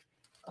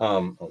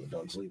 Oh, the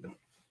dog's leaving.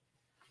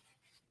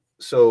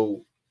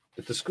 So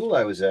at the school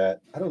I was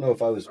at, I don't know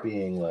if I was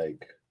being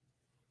like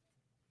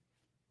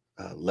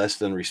less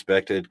than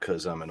respected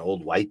because I'm an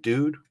old white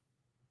dude.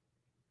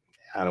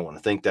 I don't want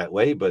to think that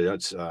way, but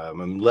it's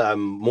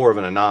I'm more of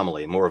an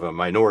anomaly, more of a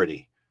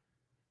minority.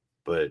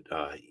 But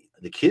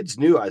the kids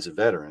knew I was a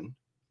veteran.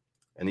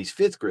 And these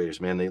fifth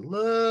graders, man, they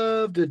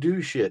love to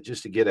do shit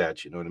just to get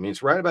at you. You know what I mean?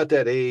 It's right about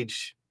that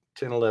age,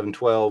 10, 11,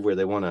 12, where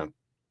they want to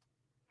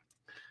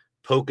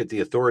poke at the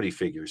authority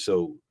figure.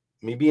 So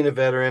me being a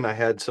veteran, I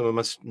had some of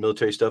my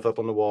military stuff up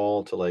on the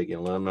wall to like,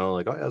 let them know,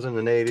 like, oh, I was in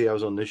the Navy. I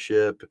was on this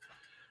ship.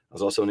 I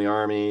was also in the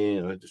Army,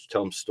 just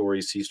tell them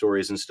stories, sea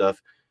stories and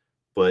stuff.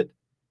 But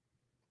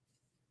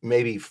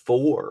maybe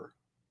 4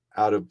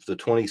 out of the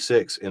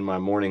 26 in my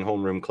morning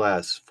homeroom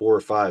class, 4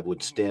 or 5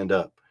 would stand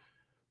up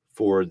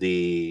for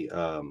the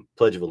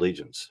Pledge of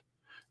Allegiance.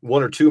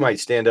 1 or 2 might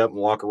stand up and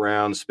walk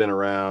around, spin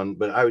around,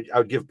 but I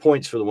would give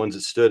points for the ones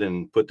that stood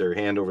and put their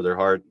hand over their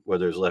heart,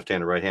 whether it's left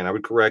hand or right hand. I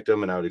would correct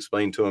them and I would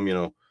explain to them,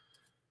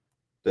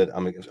 that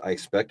I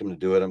expect them to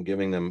do it. I'm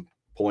giving them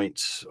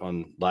points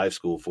on live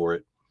school for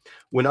it.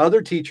 When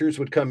other teachers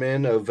would come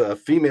in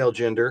of female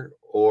gender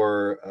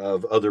or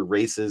of other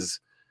races,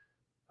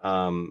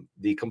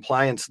 the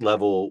compliance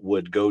level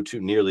would go to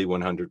nearly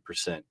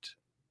 100%.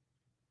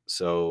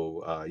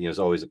 So, there's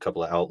always a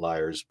couple of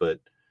outliers, but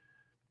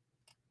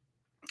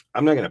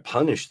I'm not going to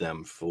punish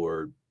them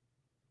for,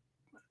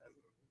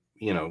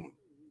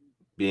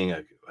 being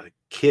a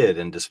kid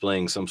and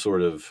displaying some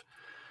sort of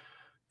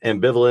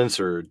ambivalence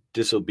or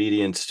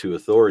disobedience to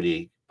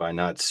authority by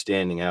not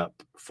standing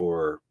up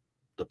for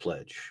the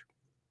pledge.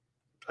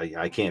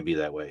 I can't be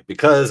that way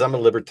because I'm a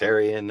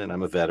libertarian and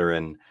I'm a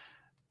veteran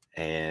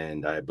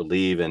and I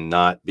believe in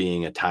not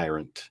being a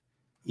tyrant,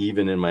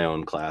 even in my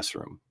own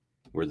classroom.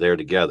 We're there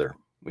together.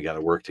 We got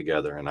to work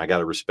together. And I got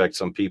to respect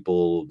some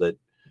people that,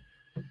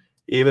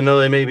 even though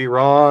they may be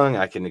wrong,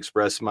 I can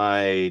express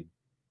my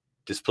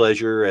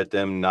displeasure at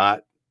them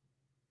not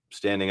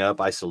standing up.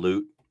 I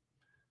salute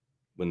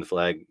when the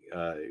flag,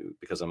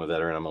 because I'm a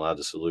veteran, I'm allowed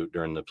to salute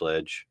during the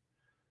pledge.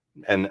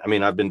 And I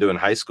mean, I've been doing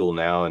high school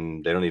now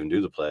and they don't even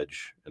do the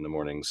pledge in the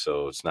morning.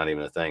 So it's not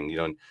even a thing. You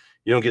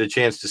don't get a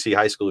chance to see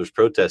high schoolers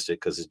protest it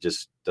because it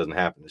just doesn't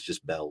happen. It's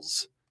just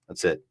bells.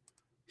 That's it.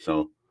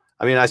 So,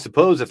 I mean, I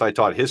suppose if I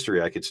taught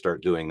history, I could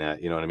start doing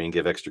that. You know what I mean?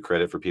 Give extra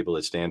credit for people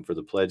that stand for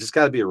the pledge. It's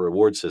got to be a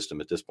reward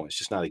system at this point. It's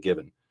just not a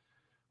given.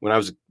 When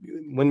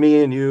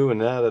me and you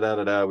and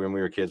when we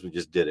were kids, we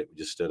just did it. We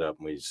just stood up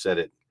and we said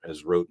it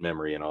as rote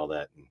memory and all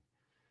that. And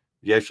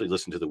if you actually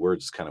listen to the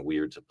words, it's kind of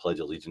weird to pledge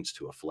allegiance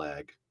to a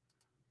flag.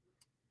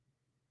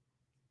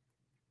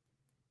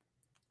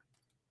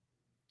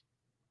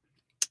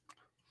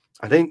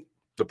 I think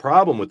the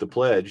problem with the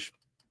pledge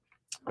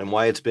and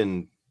why it's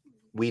been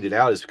weeded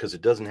out is because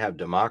it doesn't have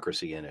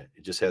democracy in it.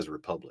 It just has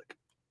republic.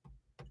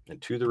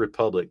 And to the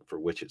republic for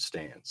which it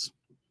stands.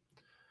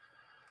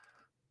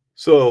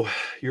 So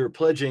you're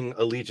pledging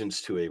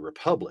allegiance to a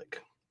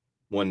republic,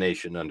 one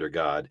nation under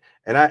God.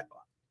 And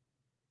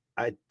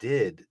I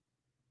did.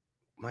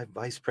 My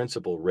vice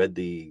principal read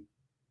the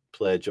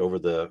pledge over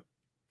the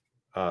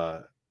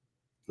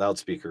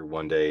loudspeaker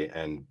one day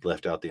and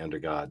left out the under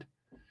God.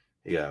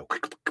 Yeah,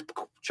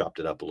 chopped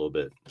it up a little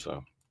bit.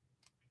 So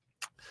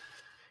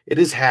it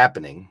is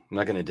happening. I'm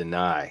not going to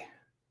deny,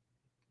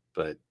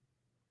 but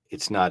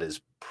it's not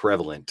as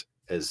prevalent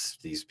as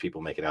these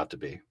people make it out to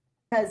be.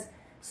 because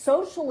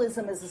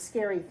socialism is a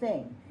scary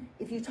thing.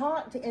 If you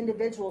talk to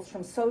individuals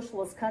from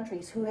socialist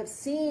countries who have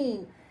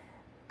seen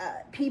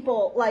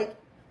people like,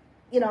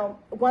 in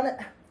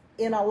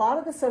a lot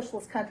of the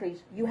socialist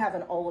countries, you have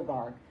an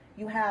oligarch.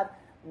 You have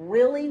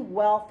really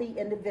wealthy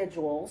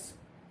individuals.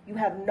 You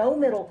have no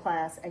middle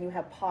class, and you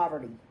have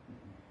poverty.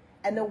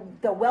 And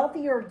the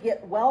wealthier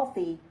get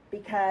wealthy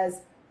because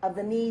of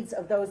the needs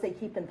of those they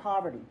keep in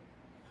poverty.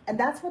 And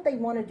that's what they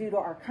want to do to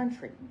our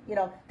country.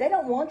 They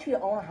don't want you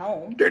to own a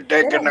home. They're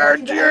taking our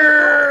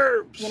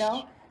jobs.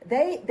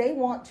 They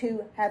want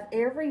to have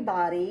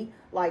everybody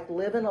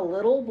live in a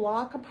little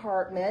block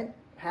apartment,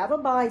 have a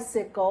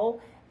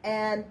bicycle,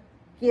 and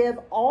give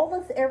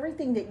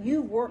everything that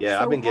you've worked Yeah,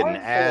 so I've been getting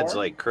hard ads for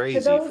like to crazy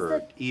those for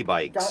that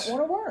e-bikes. don't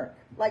want to work.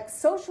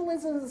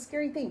 Socialism is a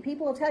scary thing.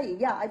 People will tell you,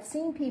 yeah, I've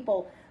seen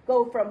people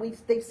go from,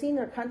 they've seen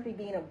their country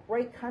being a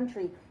great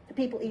country to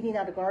people eating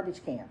out of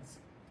garbage cans.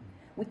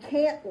 We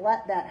can't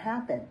let that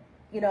happen,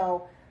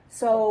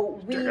 so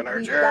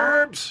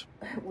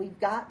we've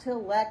got to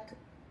elect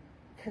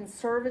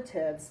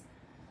conservatives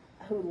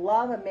who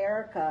love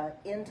America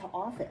into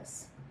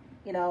office,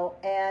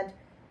 and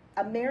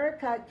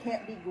America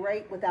can't be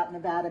great without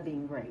Nevada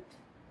being great.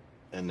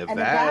 And Nevada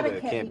Nevada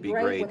can't can't be be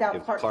great great without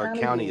if Clark Clark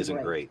County County being isn't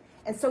great. great.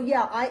 And so,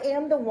 yeah, I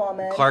am the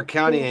woman. Clark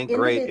County who ain't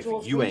great if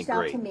individuals you reached ain't out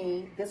great. to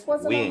me. This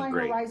wasn't We on ain't my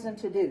great. horizon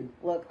to do.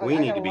 Look, We I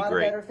need got to a be lot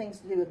great. of better things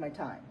to do with my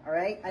time. All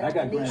right, I got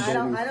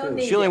grandbabies,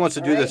 too. She only wants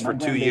to do this all for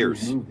right? 2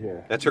 years. moved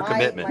here. That's her My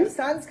commitment.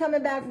 son's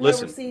coming back from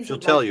Listen, overseas. she'll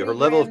with tell my you, her 3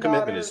 level of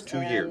commitment is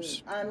granddaughters, 2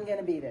 years. and I'm going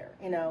to be there,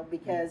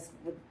 because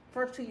the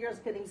first 2 years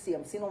I couldn't see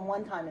him. Seen him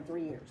one time in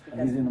 3 years.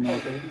 And he's in the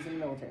military? He's in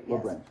the military. What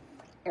Yes. branch?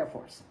 Air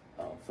Force.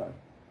 Oh, sorry.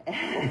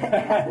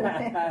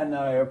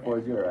 No, Air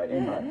Force, you're right.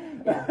 Aim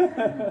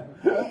high.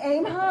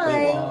 Aim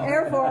high,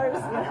 Air Force.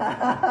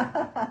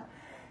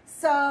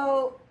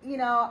 So,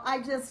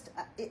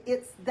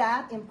 it's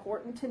that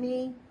important to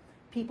me.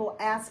 People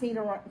ask me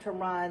to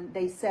run.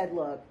 They said,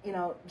 look,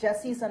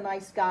 Jesse's a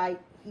nice guy.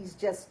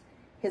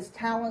 His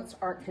talents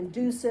aren't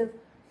conducive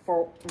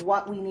for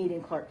what we need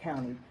in Clark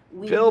County.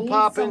 We Pill need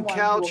popping, someone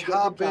who will couch get the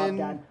job hopping,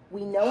 done.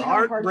 We know how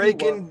hard you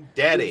heartbreaking work.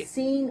 daddy. We've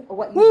seen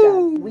what you've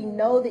done. We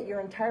know that your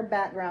entire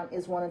background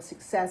is one of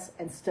success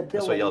and stability.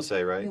 That's what y'all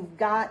say, right? You've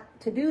got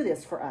to do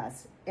this for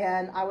us.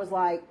 And I was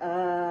like,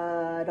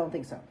 I don't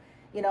think so.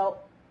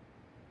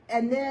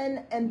 And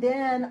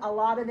then a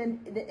lot of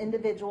the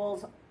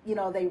individuals,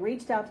 they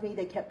reached out to me.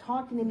 They kept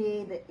talking to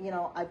me. That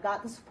I've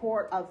got the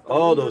support of.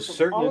 Oh, leaders those of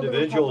certain all of the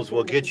individuals will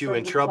Republican get you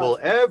in conservative trouble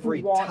clubs who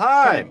every want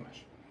time.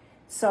 change.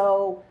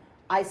 So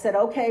I said,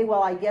 okay,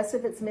 well, I guess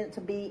if it's meant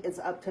to be, it's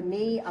up to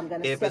me. I'm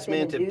going to If step it's in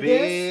meant and to do be,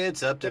 this.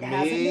 it's up to It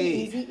hasn't been me.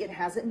 easy. It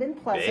hasn't been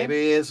pleasant.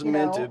 Baby, it's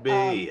meant to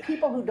be.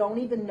 People who don't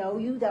even know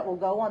you that will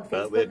go on Facebook.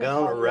 But we're and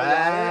gonna call you a liar,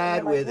 ride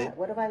and you're with like, it.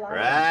 What have I lied Ride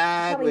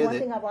about? Tell me with one it.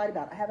 thing I've lied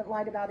about. I haven't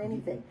lied about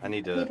anything. I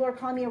need to- People are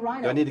calling me a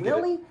rhino. Do I need to get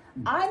really?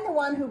 I'm the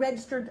one who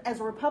registered as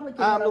a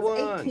Republican I'm when I the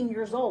was one. 18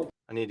 years old.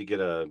 I need to get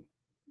a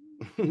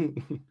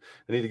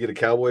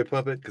cowboy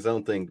puppet because I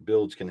don't think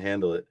Bilge can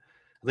handle it.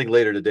 I think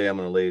later today I'm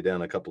going to lay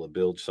down a couple of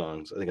Bilge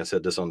songs. I think I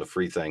said this on the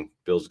free thing.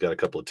 Bilge's got a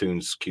couple of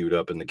tunes queued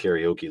up in the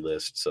karaoke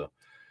list. So,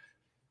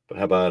 but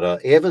how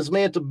about if it's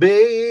meant to be,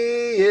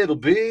 it'll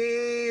be,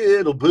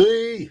 it'll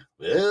be,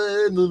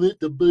 it'll meant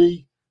to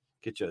be.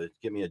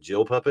 Get me a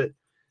Jill puppet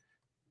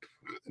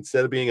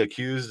instead of being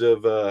accused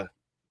of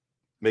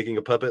making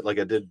a puppet like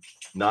I did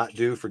not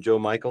do for Joe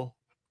Michael.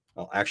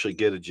 I'll actually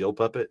get a Jill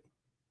puppet.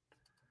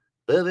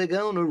 But we're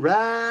gonna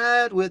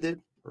ride with it,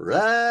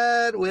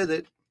 ride with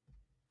it.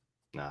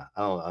 Nah,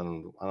 I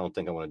don't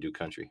think I want to do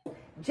country.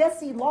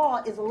 Jesse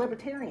Law is a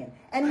libertarian,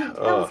 and he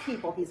tells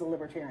people he's a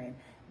libertarian.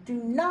 Do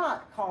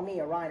not call me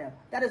a rhino.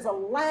 That is the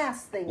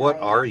last thing. What I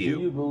am. are Do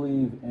you you?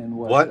 believe in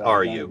What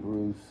are Johnny you?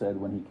 Bruce said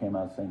when he came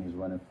out saying he's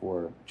running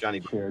for Johnny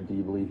chair? Do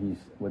you believe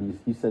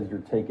he says you're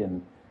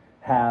taking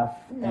half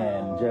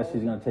and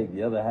Jesse's going to take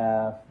the other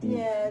half? Do you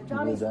believe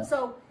Johnny's that?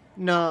 so.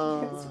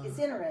 No. It's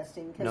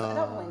interesting because I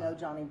don't really know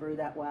Johnny Brew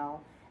that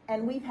well.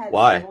 And we've had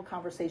Why? several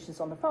conversations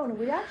on the phone, and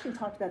we actually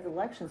talked about the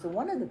elections. And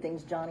one of the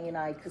things Johnny and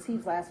I, because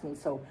he's asked me,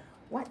 so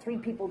what 3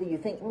 people do you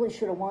think really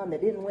should have won that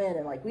didn't win?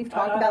 And like we've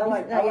talked about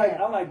these. I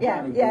like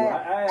Johnny Brew.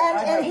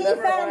 And he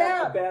never found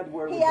had a out. bad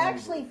word He with Johnny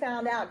actually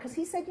found out because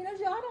he said, Joe, I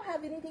don't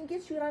have anything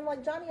against you. And I'm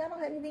like, Johnny, I don't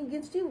have anything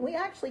against you. We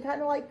actually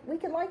kind of we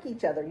can like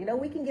each other.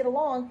 We can get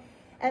along.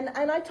 And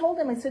I told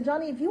him, I said,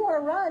 Johnny, if you want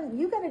to run,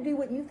 you got to do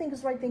what you think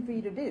is the right thing for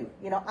you to do.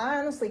 I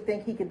honestly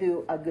think he could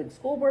do a good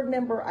school board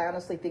member. I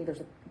honestly think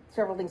there's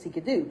several things he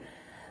could do.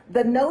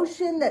 The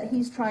notion that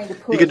he's trying to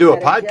put, He could do a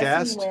that if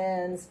podcast, Jesse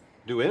wins,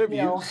 do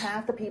interviews.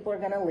 half the people are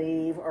going to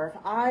leave, or if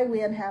I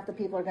win, half the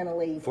people are going to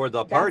leave. For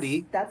the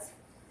party. That's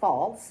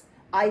false.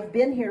 I've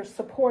been here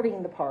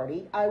supporting the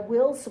party. I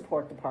will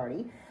support the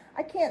party.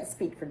 I can't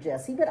speak for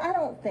Jesse, but I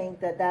don't think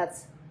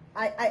that's.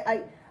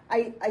 I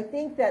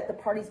think that the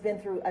party's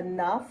been through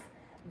enough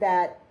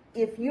that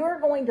if you're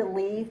going to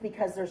leave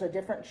because there's a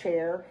different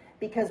chair,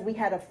 because we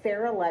had a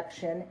fair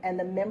election and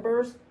the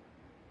members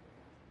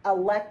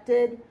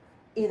elected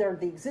either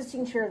the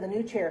existing chair or the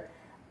new chair,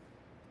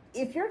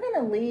 if you're going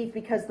to leave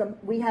because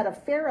we had a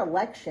fair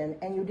election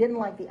and you didn't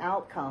like the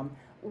outcome,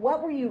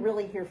 what were you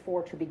really here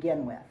for to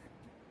begin with?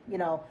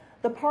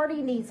 The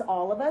party needs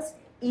all of us,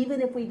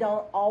 even if we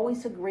don't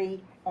always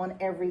agree on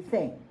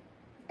everything.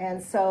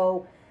 And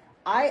so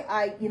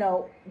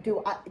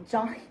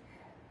Johnny,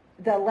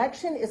 the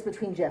election is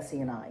between Jesse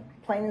and I,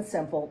 plain and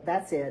simple.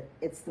 That's it.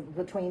 It's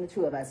between the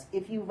two of us.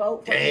 If you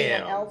vote for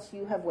anyone else,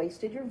 you have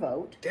wasted your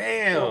vote.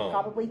 Damn. It'll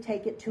probably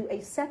take it to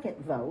a second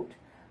vote.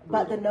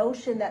 But the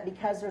notion that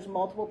because there's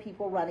multiple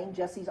people running,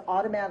 Jesse's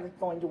automatically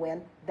going to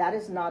win, that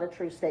is not a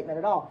true statement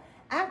at all.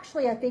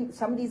 Actually, I think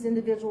some of these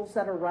individuals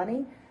that are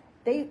running,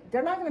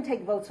 they're not going to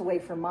take votes away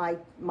from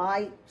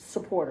my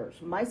supporters.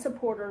 My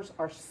supporters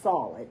are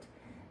solid.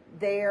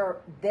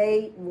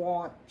 They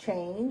want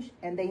change,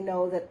 and they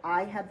know that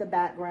I have the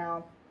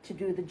background to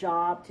do the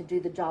job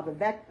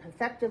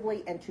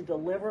effectively, and to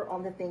deliver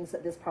on the things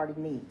that this party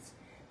needs.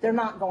 They're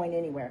not going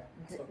anywhere.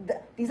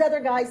 These other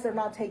guys, they're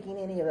not taking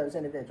any of those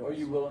individuals. Are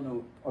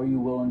you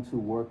willing to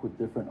work with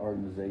different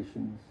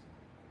organizations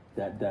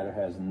that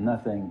has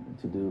nothing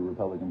to do with the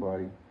Republican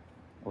Party,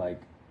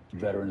 like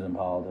Veterans in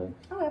Politics?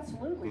 Oh,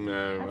 absolutely.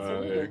 No,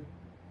 absolutely.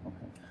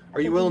 Okay. Are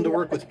you willing to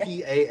work with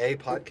PAA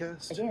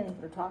Podcast Again,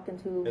 we're talking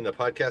to and the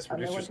Podcast a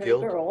Producers military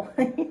Guild girl,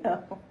 you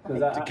know.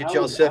 to get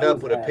y'all set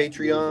up with a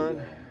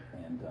Patreon?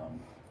 And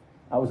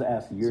I was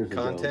asked years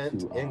ago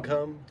Content,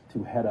 income.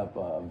 to head up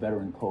a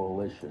veteran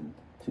coalition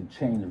to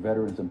change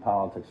veterans in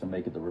politics and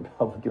make it the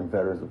Republican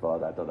veterans in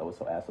politics. I thought that was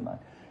so asinine,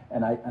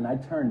 and I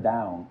turned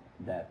down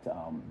that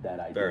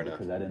idea Fair enough.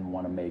 because I didn't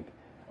want to make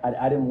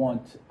I didn't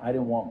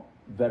want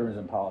veterans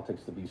in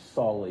politics to be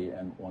solely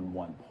on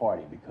one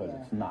party because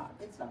Yeah. it's not.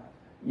 It's not.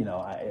 You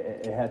know,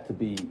 it had to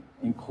be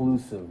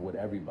inclusive with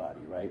everybody,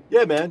 right?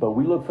 Yeah, man. But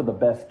we look for the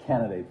best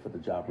candidate for the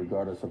job,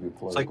 regardless of your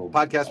It's like political.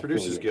 Podcast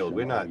Producers Guild.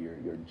 We're affiliation not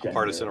or your a gender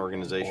partisan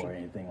organization. or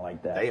anything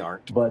like that. They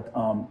aren't. But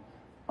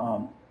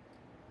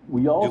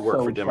we also work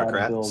for try to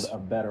Democrats. build a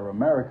better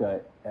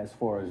America as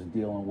far as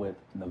dealing with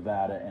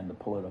Nevada and the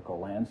political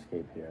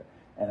landscape here.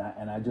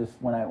 And I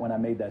just when I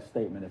made that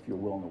statement, if you're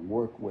willing to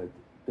work with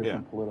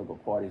different political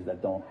parties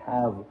that don't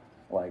have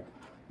like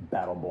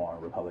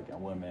Battleborn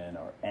Republican Women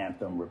or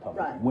Anthem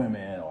Republican Right.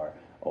 Women or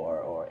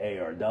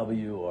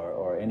ARW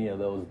or any of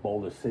those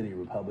Boulder City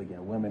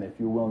Republican Women, if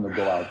you're willing to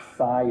go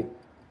outside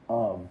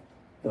of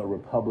the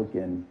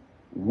Republican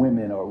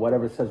Women or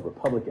whatever says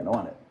Republican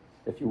on it,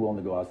 if you're willing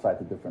to go outside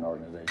to different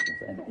organizations.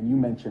 And you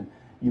mentioned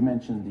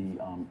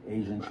the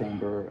Asian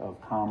Chamber of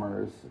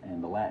Commerce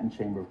and the Latin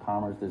Chamber of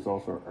Commerce. There's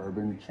also an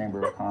Urban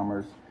Chamber of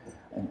Commerce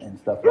and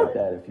stuff like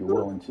that. If you're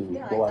willing to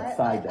go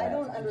outside that. I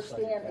don't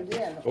understand,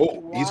 again,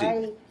 Oh, easy.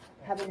 why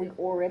haven't we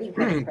already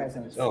had a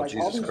presence? Oh, Like, all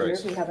Jesus these Christ.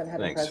 years, we haven't had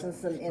Thanks. a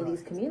presence in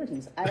these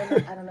communities. I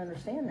don't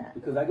understand that.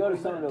 Because I go to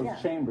some of those Yeah.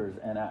 chambers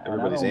and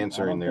Everybody's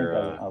answering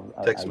their,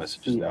 text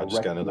messages now. I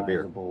just got another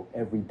beer.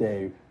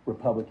 Everyday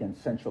Republican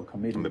Central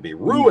Committee. I'm gonna be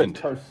ruined.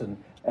 Person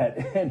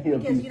at any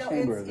of Because, these you know,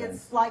 chamber it's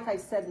events. like I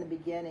said in the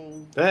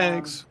beginning.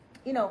 Thanks.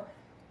 You know,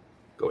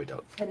 Go away,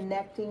 Doug.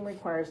 connecting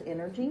requires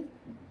energy,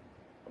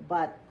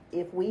 but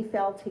if we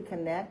fail to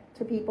connect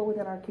to people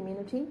within our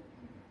community,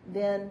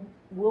 then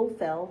we'll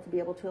fail to be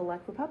able to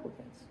elect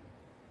Republicans.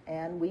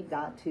 And we've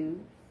got to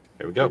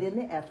There we go. put in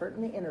the effort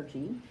and the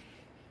energy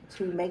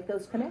to make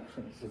those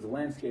connections. Because the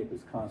landscape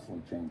is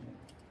constantly changing.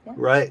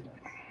 Right.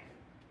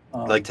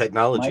 Like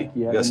technology. Mike,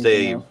 You have gotta stay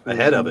anything else for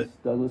ahead of Dennis?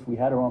 it. Douglas, we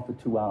had her on for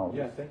 2 hours.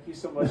 Yeah, thank you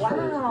so much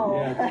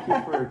Wow. thank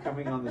you for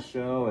coming on the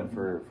show and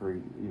for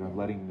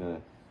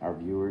letting our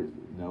viewers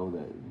know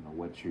that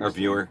what you're Our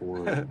viewer.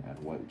 for and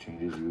what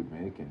changes you would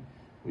make, and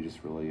we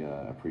just really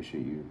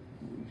appreciate you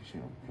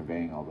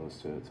conveying all those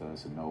to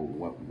us and know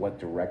what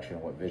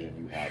direction, what vision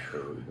you have for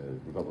the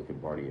Republican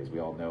Party. As we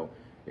all know,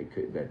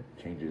 that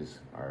changes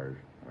are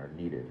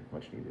needed,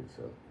 much needed.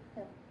 So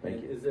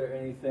thank you. Is there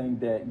anything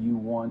that you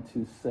want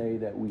to say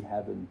that we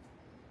haven't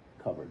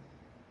covered?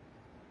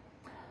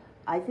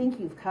 I think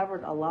you've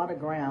covered a lot of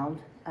ground.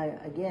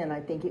 Again,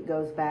 I think it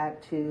goes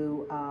back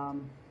to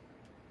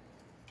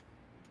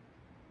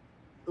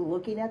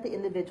looking at the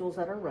individuals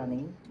that are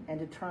running and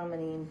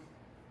determining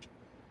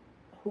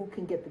who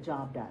can get the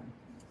job done.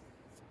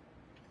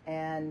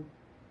 And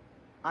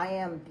I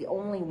am the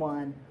only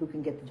one who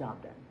can get the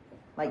job done.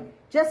 Like,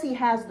 Jesse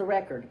has the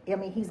record. I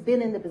mean, he's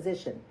been in the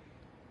position.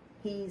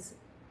 He's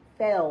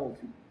failed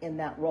in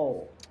that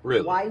role.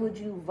 Really? Why would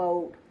you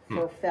vote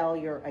for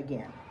failure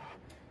again?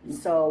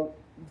 So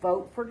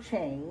vote for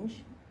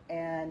change.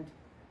 And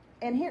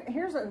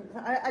here's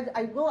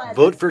I will add.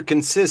 Vote for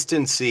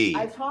consistency.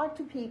 I've talked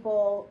to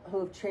people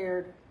who have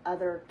chaired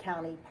other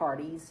county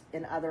parties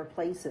in other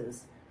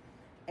places,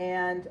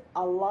 and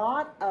a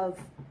lot of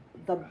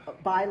the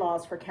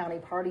bylaws for county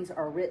parties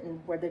are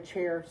written where the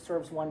chair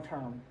serves one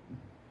term.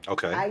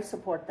 Okay. I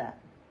support that.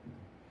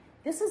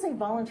 This is a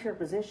volunteer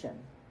position.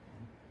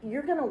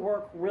 You're going to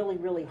work really,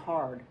 really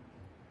hard.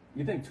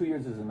 You think 2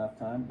 years is enough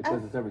time?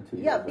 Because it's every 2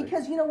 years. Yeah, right?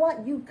 because you know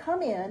what? You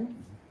come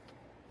in,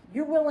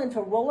 you're willing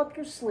to roll up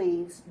your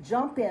sleeves,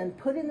 jump in,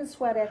 put in the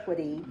sweat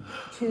equity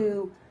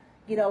to,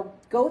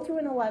 go through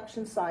an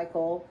election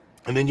cycle.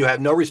 And then you have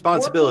no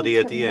responsibility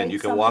working at to the end. make You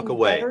can walk something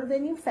away. Better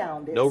than you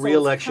found it. No So it's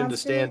re-election to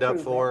constant stand up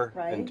for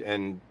improvement, right?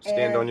 and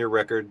stand on your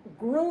record.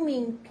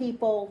 Grooming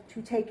people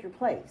to take your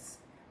place,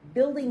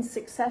 building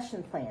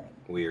succession planning.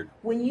 Weird.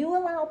 When you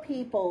allow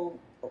people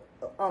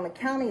on the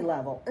county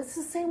level, it's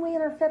the same way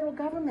in our federal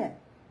government.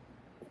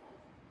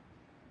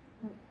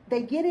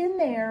 They get in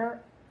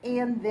there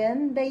and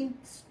then they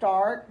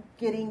start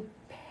getting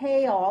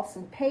payoffs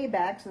and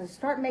paybacks and they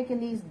start making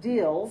these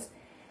deals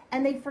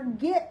and they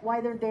forget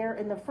why they're there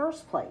in the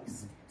first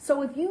place.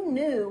 So if you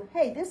knew,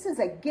 hey, this is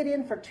a get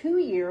in for 2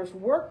 years,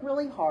 work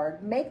really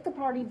hard, make the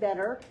party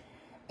better,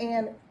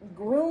 and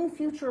groom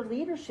future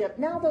leadership,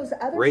 now those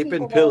other Rape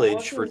people and that are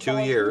pillage working for as 2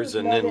 years volunteers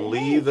and know then that,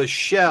 leave hey, a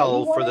shell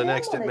maybe one for of the them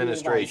next wanna be vice.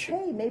 administration.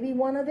 Hey, maybe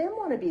one of them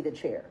want to be the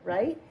chair,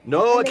 right? No And they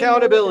know that there's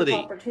accountability.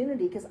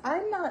 opportunity, because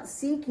I'm not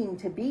seeking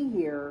to be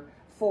here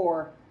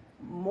for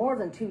more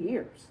than 2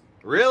 years.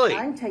 Really? I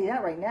can tell you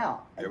that right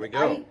now. There we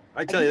go.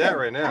 I tell you that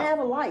right now. I have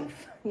a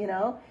life,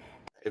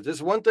 If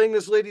there's one thing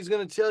this lady's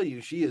going to tell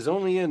you, she is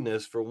only in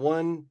this for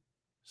one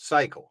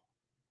cycle.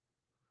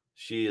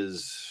 She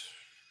is,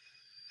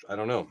 I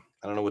don't know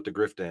what the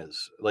grift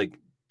is. Like,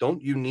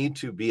 don't you need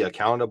to be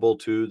accountable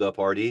to the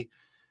party?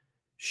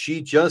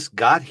 She just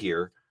got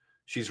here.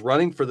 She's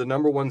running for the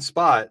number one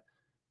spot.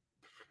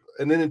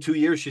 And then in 2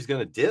 years, she's going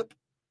to dip.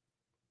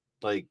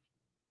 Like,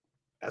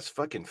 that's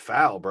fucking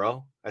foul,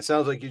 bro. That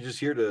sounds like you're just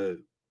here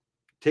to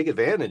take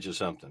advantage of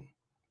something.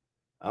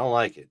 I don't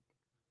like it.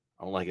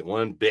 I don't like it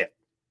one bit.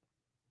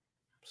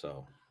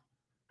 So,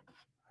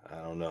 I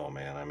don't know,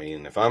 man. I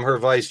mean, if I'm her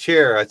vice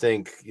chair, I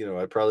think,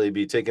 I'd probably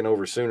be taking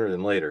over sooner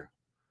than later.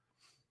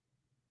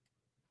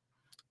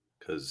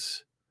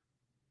 Because,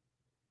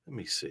 let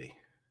me see.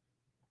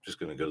 I'm just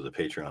going to go to the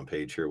Patreon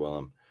page here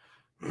while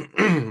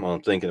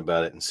I'm thinking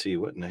about it and see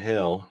what in the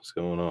hell is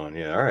going on.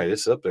 Yeah, all right,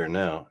 it's up there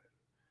now.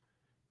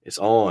 It's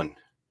on.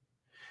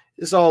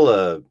 It's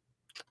all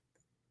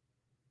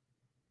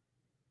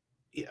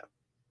yeah,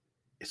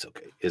 it's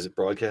okay. Is it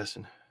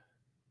broadcasting?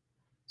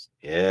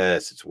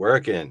 Yes, it's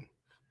working.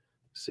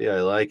 See, I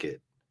like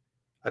it.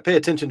 I pay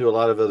attention to a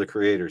lot of other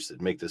creators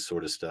that make this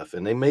sort of stuff,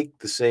 and they make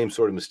the same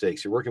sort of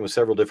mistakes. You're working with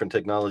several different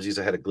technologies.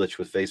 I had a glitch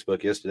with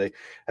Facebook yesterday.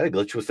 I had a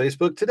glitch with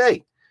Facebook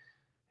today.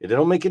 They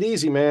don't make it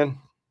easy, man.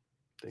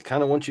 They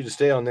kind of want you to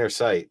stay on their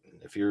site.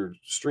 If you're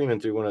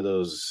streaming through one of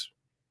those,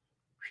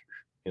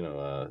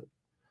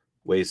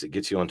 ways that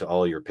gets you onto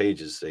all your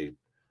pages, they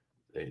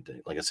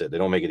like I said, they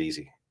don't make it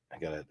easy.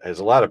 There's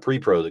a lot of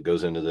pre-pro that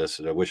goes into this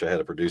that I wish I had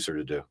a producer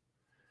to do.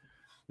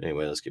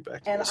 Anyway, let's get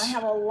back to this. And I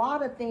have a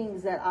lot of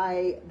things that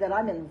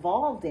I'm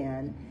involved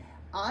in.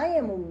 I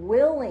am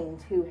willing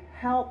to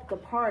help the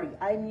party.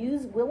 I'm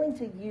willing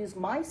to use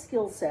my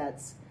skill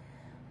sets,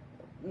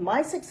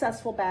 my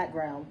successful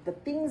background, the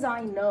things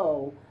I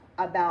know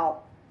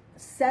about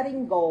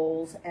setting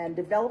goals and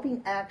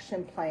developing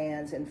action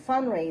plans and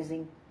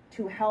fundraising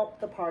to help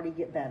the party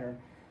get better.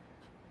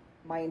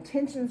 My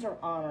intentions are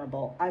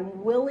honorable.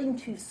 I'm willing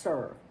to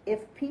serve.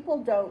 If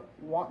people don't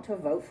want to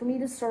vote for me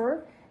to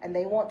serve and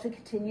they want to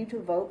continue to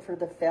vote for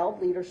the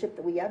failed leadership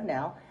that we have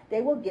now,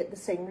 they will get the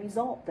same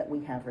result that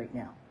we have right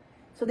now.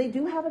 So they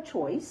do have a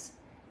choice,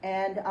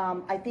 and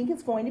I think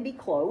it's going to be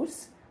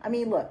close. I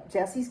mean, look,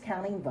 Jesse's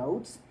counting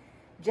votes.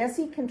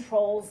 Jesse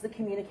controls the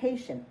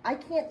communication. I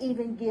can't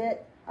even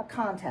get a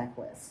contact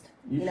list.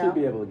 You should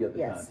be able to get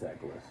the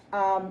contact list.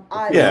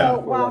 Yeah. So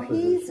while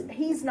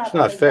he's not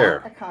not fair.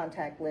 got a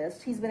contact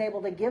list, he's been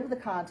able to give the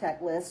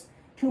contact list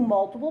to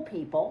multiple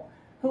people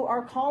who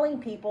are calling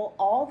people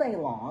all day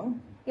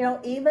long.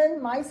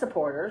 Even my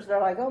supporters, they're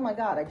like, oh my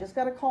God, I just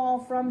got a call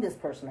from this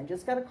person. I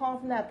just got a call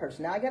from that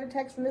person. Now I got a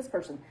text from this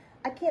person.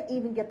 I can't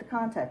even get the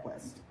contact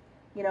list.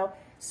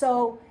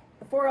 So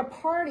for a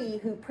party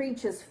who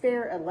preaches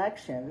fair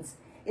elections,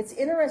 it's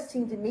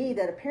interesting to me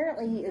that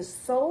apparently he is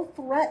so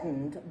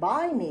threatened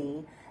by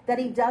me that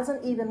he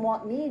doesn't even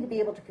want me to be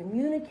able to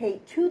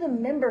communicate to the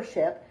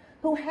membership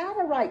who have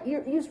a right.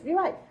 You're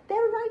right. They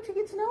have a right to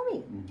get to know me.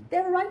 Mm-hmm. They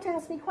have a right to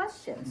ask me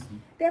questions. Mm-hmm.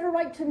 They have a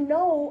right to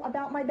know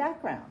about my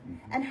background.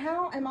 Mm-hmm. And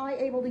how am I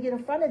able to get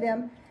in front of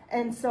them?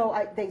 And so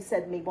they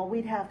said to me, well,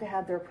 we'd have to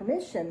have their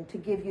permission to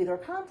give you their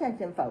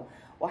contact info.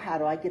 Well, how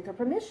do I get their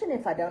permission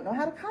if I don't know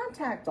how to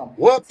contact them?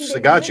 Whoops, I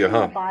got you,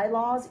 huh?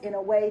 Bylaws in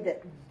a way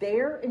that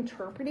they're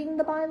interpreting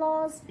the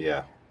bylaws.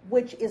 Yeah.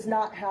 Which is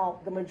not how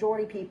the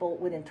majority of people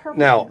would interpret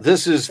Now, them.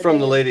 this is from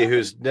the lady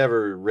who's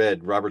never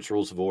read Robert's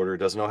Rules of Order,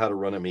 doesn't know how to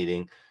run a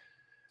meeting.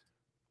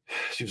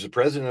 She was the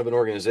president of an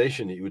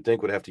organization that you would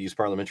think would have to use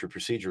parliamentary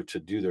procedure to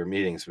do their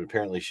meetings, but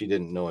apparently she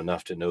didn't know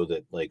enough to know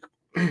that, like,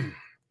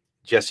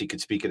 Jesse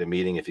could speak at a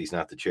meeting if he's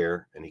not the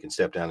chair, and he can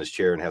step down his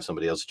chair and have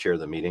somebody else chair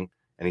the meeting.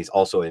 And he's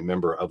also a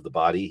member of the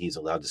body. He's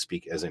allowed to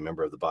speak as a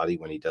member of the body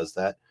when he does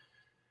that.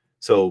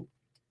 So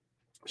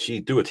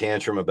she threw a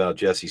tantrum about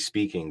Jesse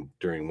speaking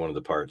during one of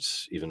the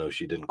parts, even though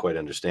she didn't quite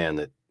understand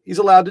that he's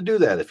allowed to do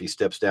that if he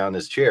steps down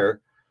as chair.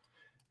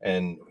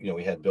 And,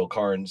 we had Bill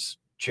Carnes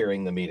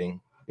chairing the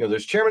meeting.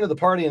 There's chairman of the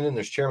party and then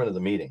there's chairman of the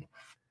meeting.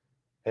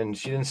 And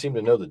she didn't seem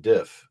to know the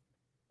diff.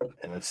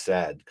 And it's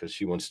sad because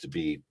she wants to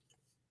be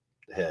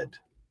the head.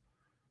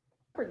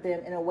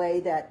 Them in a way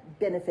that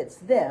benefits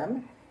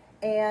them.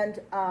 And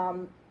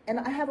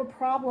I have a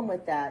problem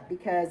with that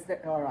because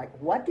they're like,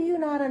 what do you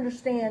not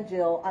understand,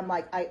 Jill? I'm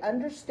like, I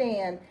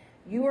understand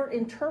you are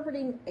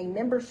interpreting a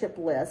membership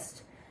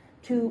list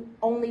to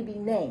only be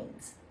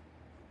names.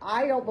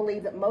 I don't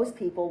believe that most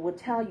people would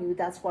tell you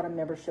that's what a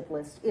membership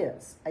list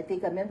is. I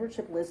think a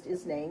membership list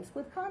is names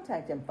with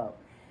contact info.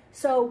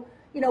 So,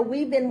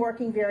 we've been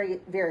working very,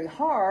 very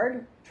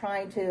hard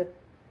trying to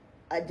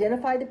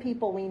identify the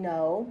people we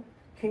know,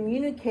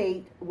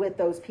 communicate with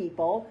those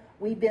people.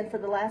 We've been, for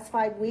the last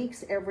 5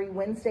 weeks, every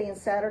Wednesday and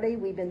Saturday,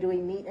 we've been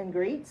doing meet and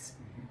greets.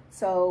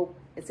 So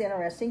it's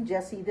interesting.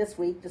 Jesse this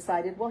week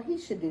decided, well, he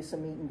should do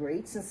some meet and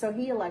greets. And so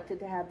he elected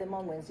to have them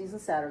on Wednesdays and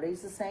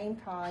Saturdays, the same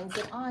times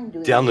that I'm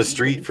doing. Down the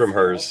street from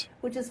hers.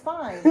 Which is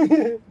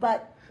fine.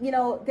 But,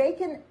 they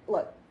can,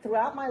 look,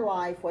 throughout my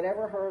life,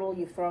 whatever hurdle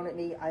you've thrown at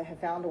me, I have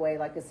found a way,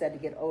 like I said, to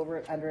get over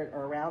it, under it,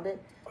 or around it.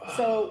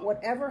 So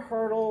whatever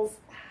hurdles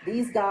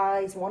these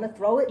guys want to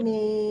throw at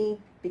me,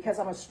 because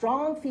I'm a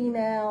strong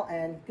female,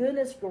 and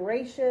goodness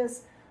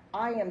gracious,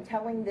 I am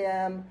telling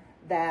them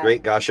that...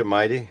 Great gosh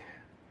almighty.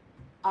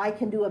 I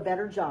can do a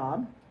better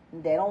job.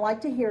 They don't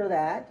like to hear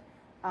that.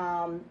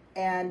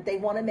 And they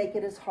want to make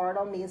it as hard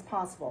on me as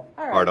possible.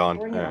 All right, Hard on.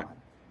 bring it All right.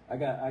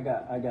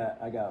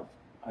 on.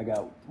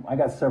 I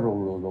got several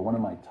rules, but one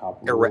of my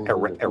top rules is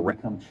if I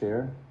become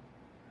chair,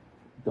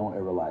 don't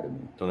ever lie to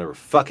me. Don't ever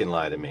fucking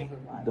lie to me.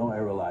 Don't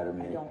ever lie to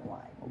me. I don't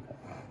lie. Okay.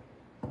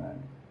 All right.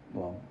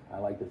 Well, I'd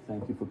like to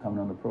thank you for coming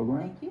on the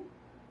program. Thank you.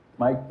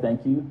 Mike,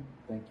 thank you.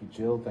 Thank you,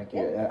 Jill. Thank you.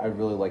 I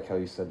really like how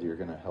you said that you're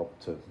going to help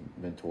to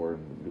mentor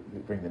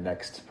and bring the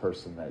next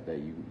person that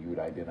you would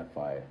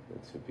identify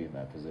to be in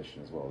that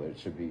position as well. There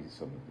should be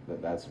some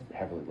that's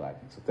heavily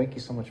lacking. So thank you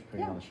so much for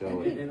being on the show.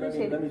 Thank you. And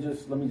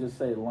let me just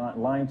say,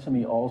 lying to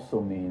me also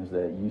means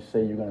that you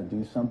say you're going to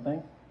do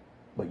something,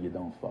 but you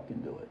don't fucking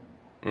do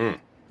it.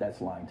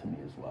 That's lying to me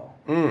as well.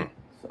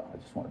 So I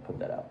just want to put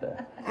that out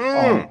there.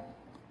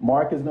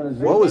 Mark is going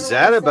to. What was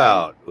that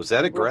about? Was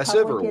that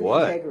aggressive or Republican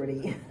what?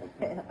 integrity.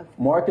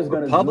 Mark is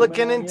going to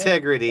Republican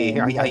integrity.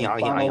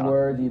 Final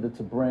words either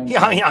to bring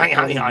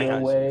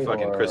way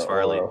fucking Chris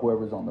Farley or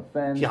whoever's on the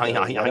fence,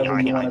 whatever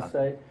you want to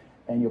say,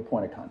 and your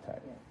point of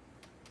contact.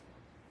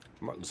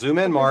 Zoom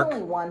in, Mark.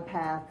 There's only one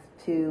path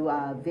to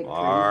victory,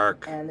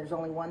 Mark. and there's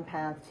only one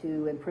path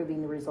to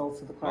improving the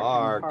results of the Clark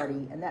Mark. County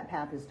Party, and that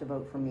path is to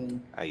vote for me.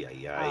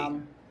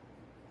 Um,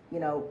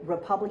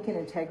 Republican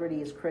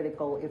integrity is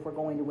critical if we're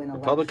going to win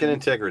elections. Republican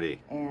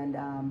integrity. And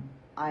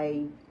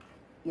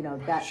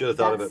that Should have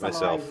thought of it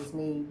myself. Summarizes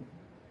me.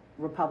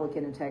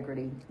 Republican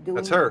integrity.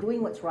 That's her.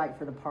 Doing what's right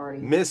for the party.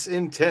 Miss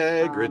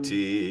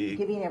Integrity.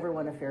 Giving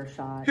everyone a fair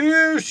shot.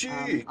 Here she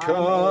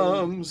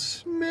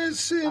comes,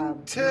 Miss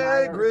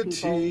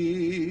Integrity.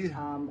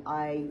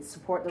 I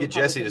support the Get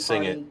Jesse to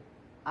sing it.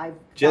 I've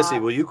Jesse,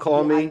 got will you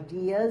call the me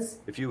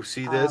ideas if you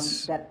see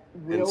this that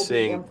and will be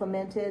sing?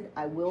 implemented.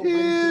 I will Here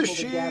bring people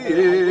she together. I will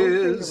create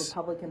a is,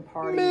 Republican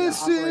Party Miss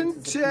that operates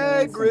as a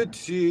command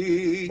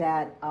Integrity.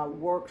 center that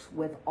works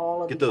with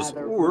all of Get the those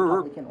other "were"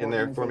 Republican in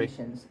there for me.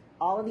 organizations.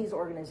 All of these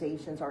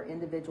organizations are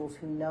individuals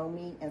who know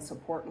me and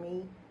support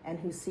me and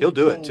who seek He'll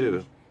do it, change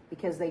too.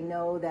 because they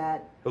know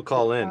that He'll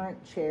call the in.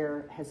 current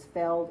chair has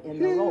failed in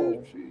the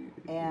role.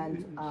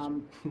 And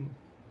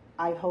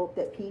I hope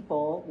that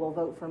people will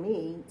vote for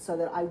me so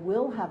that I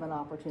will have an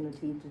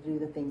opportunity to do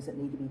the things that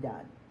need to be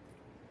done.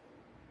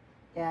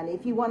 And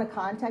if you want to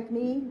contact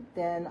me,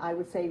 then I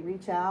would say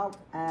reach out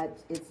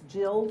it's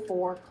Jill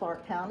for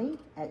Clark County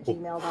at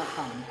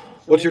gmail.com.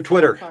 What's your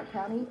Twitter? Clark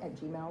County at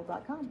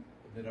gmail.com.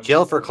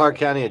 Jill for Clark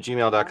County at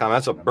gmail.com.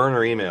 That's a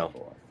burner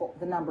email.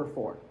 The number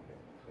 4.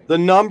 The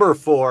number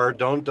 4.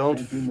 Don't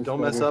Ms.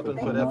 mess up and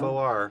Gregory, put for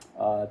FOR.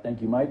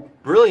 Thank you,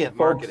 Mike. Brilliant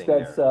Folks, marketing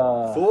that's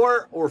there.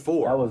 4 or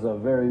 4? That was a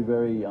very,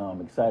 very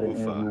exciting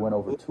interview. Went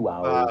over 2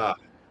 hours.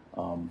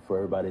 For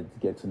everybody to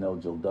get to know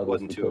Jill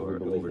Douglas, Wasn't because we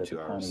believe over that 2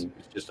 the hours. county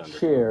It's just under.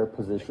 chair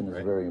position is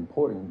Right. a very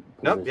important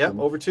Nope, position.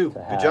 over 2. to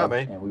Good have, job,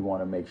 man. And we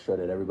want to make sure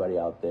that everybody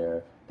out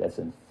there that's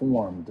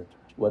informed,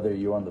 whether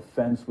you're on the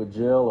fence with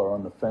Jill or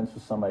on the fence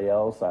with somebody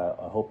else, I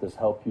hope this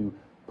helped you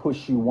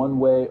push you one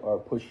way or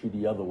push you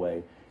the other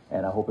way.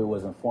 And I hope it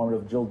was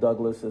informative. Jill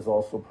Douglas is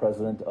also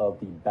president of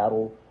the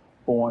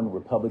Battle-Born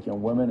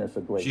Republican Women. It's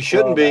a great She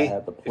shouldn't club. be. I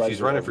had the If she's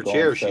pleasure running of for going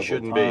chair, she several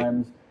shouldn't be.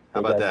 times.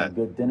 How They about got that? some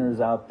good dinners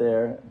out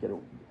there.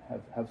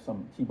 Have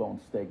some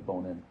T-bone steak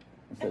bone in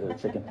instead of the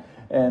chicken,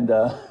 and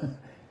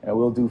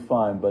we'll do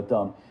fine. But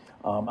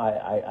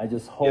I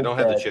just hope don't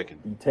have the that chicken.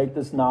 you take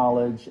this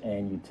knowledge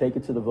and you take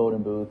it to the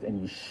voting booth and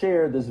you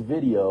share this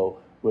video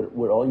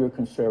with all your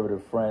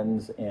conservative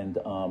friends and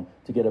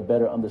to get a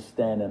better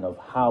understanding of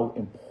how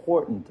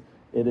important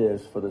it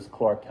is for this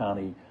Clark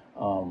County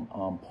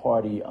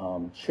party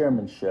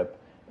chairmanship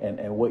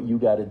and what you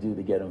got to do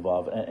to get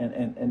involved.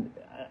 And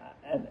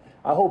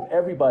I hope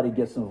everybody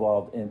gets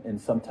involved in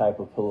some type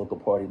of political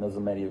party.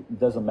 It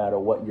doesn't matter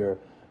what your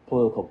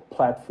political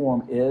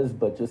platform is,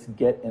 but just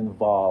get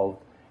involved,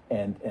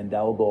 and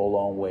that will go a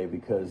long way,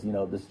 because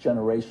this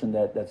generation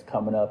that's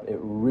coming up, it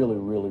really,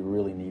 really,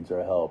 really needs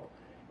our help,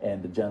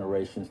 and the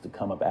generations to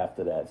come up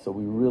after that. So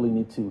we really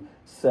need to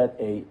set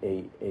a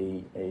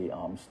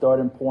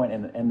starting point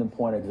and an ending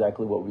point,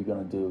 exactly what we're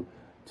going to do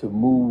to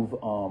move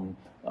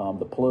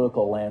the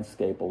political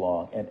landscape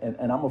along.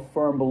 And I'm a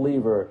firm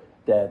believer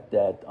that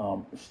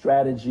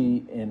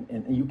strategy,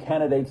 and you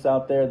candidates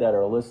out there that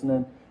are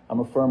listening, I'm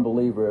a firm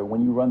believer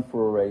when you run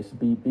for a race,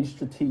 be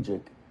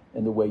strategic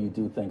in the way you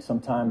do things.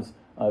 Sometimes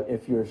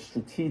if you're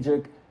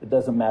strategic, it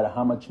doesn't matter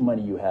how much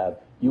money you have.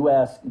 You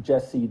ask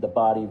Jesse the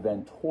Body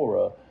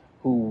Ventura,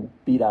 who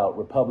beat out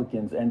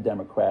Republicans and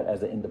Democrat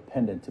as an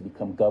independent to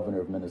become governor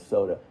of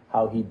Minnesota,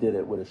 how he did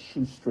it with a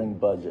shoestring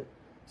budget.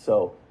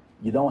 So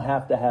you don't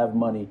have to have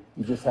money.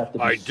 You just have to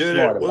be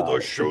smart about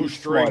it.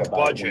 shoestring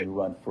When you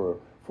run for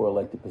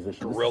elected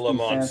position. Gorilla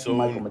This is Steve Sampson, Monsoon.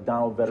 Michael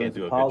McDonald, Can't Veterans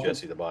do a of good Politics.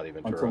 Jesse the Body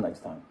Ventura. Until next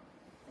time.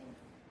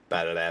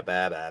 Oh,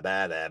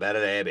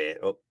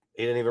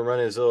 he didn't even run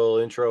his little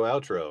intro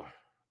outro.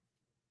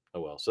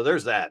 Oh well. So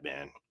there's that,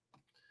 man.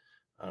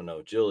 I don't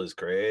know. Jill is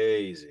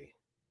crazy.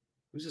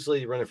 Who's this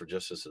lady running for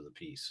justice of the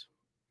peace?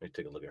 Let me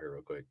take a look at her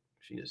real quick.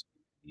 She is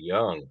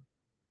young.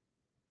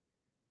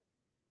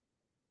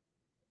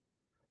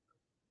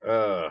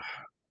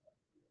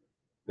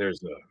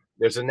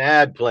 There's an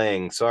ad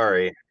playing.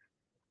 Sorry.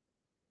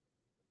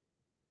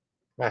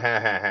 What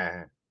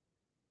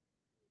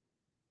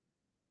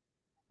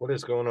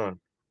is going on?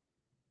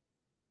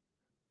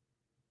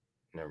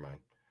 Never mind.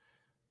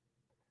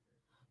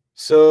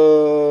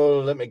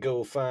 So let me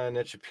go find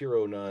that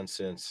Shapiro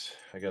nonsense.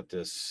 I got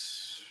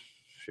this.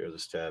 Share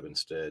this tab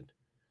instead.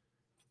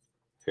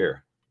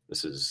 Here.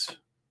 This is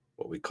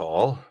what we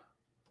call.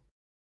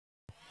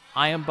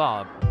 I am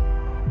Bob.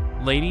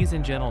 Ladies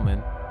and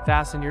gentlemen,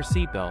 fasten your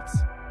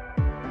seatbelts.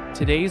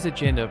 Today's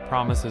agenda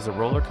promises a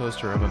roller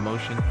coaster of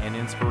emotion and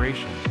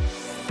inspiration.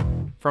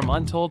 From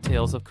untold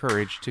tales of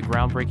courage to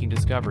groundbreaking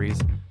discoveries,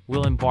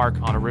 we'll embark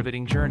on a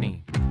riveting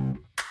journey.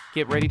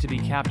 Get ready to be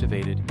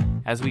captivated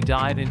as we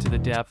dive into the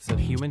depths of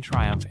human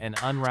triumph and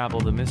unravel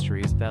the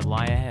mysteries that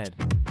lie ahead.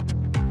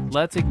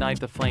 Let's ignite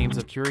the flames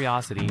of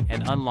curiosity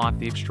and unlock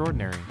the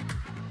extraordinary.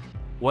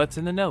 What's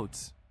in the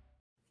notes?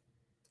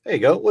 There you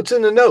go. What's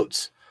in the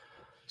notes?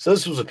 So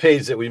this was a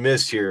page that we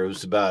missed here. It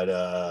was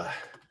about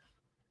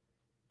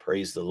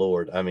praise the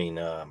Lord. I mean,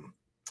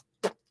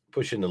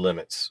 pushing the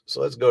limits.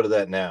 So let's go to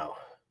that now.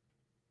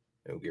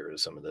 We'll get rid of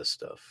some of this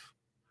stuff.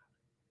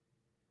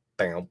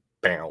 Bam,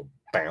 bam,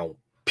 bam.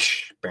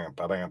 Bam,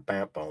 bam, bam,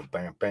 bam, bam,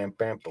 bam, bam,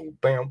 bam,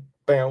 bam,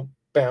 bam,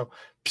 bam,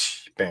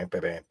 bam,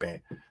 bam, bam.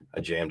 I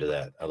jammed to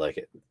that. I like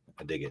it.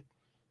 I dig it.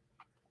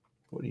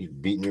 What are you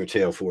beating your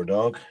tail for,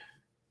 dog?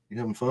 You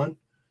having fun?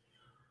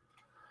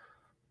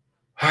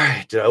 All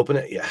right. Did I open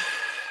it? Yeah.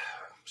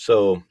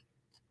 So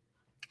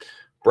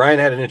Brian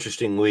had an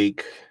interesting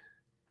week.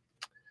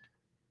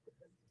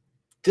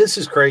 This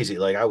is crazy.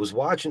 Like, I was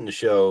watching the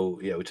show.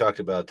 Yeah, we talked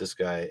about this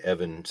guy,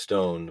 Evan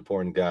Stone, the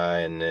porn guy,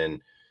 and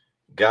then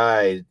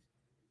guy,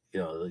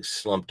 like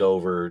slumped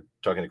over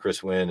talking to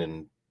Chris Wynn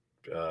and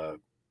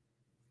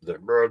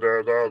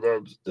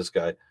this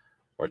guy.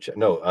 He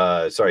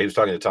was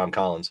talking to Tom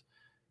Collins.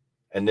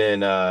 And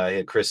then he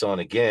had Chris on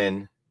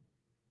again.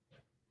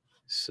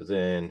 So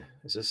then,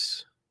 is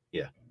this?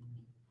 Yeah.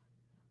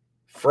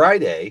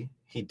 Friday,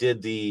 he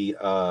did the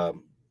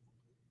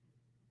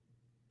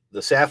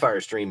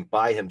Sapphire stream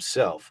by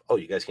himself. Oh,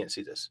 you guys can't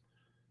see this.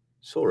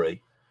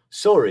 Sorry.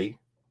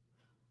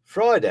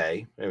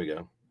 Friday, there we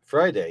go.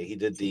 Friday, he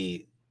did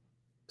the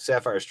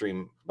Sapphire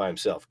stream by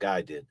himself.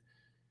 Guy did.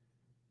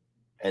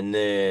 And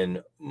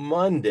then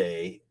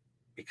Monday,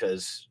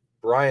 because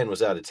Brian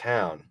was out of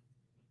town,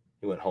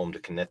 he went home to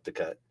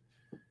Connecticut.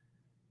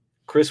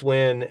 Chris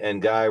Wynn and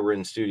Guy were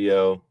in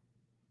studio.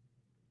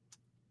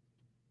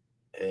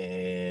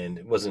 And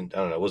it wasn't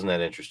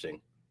that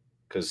interesting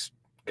because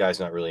Guy's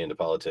not really into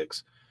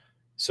politics.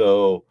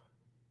 So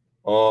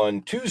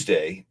on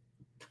Tuesday,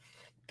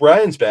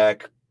 Brian's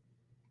back.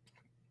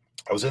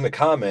 I was in the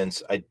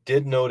comments. I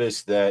did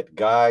notice that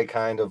Guy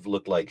kind of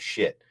looked like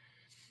shit.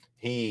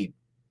 He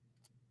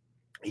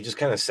just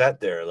kind of sat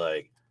there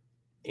like,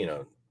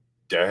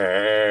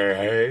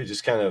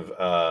 just kind of,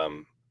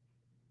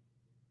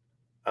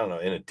 I don't know,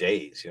 in a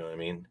daze. You know what I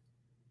mean?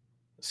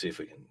 Let's see if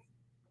we can.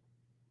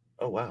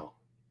 Oh, wow.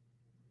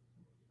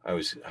 I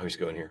always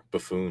go in here.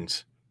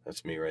 Buffoons.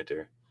 That's me right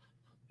there.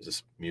 Is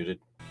this muted?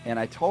 And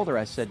I told her,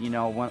 I said,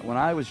 when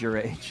I was your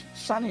age,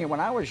 Sonny, when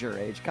I was your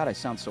age, God, I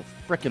sound so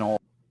freaking old.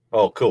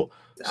 Oh, cool.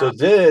 So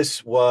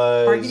this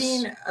was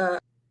targeting.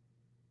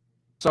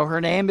 So her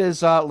name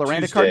is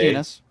Lorena Tuesday.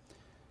 Cardenas.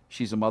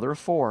 She's a mother of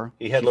 4.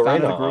 He had she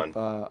Lorena founded a group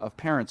of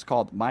parents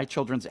called My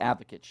Children's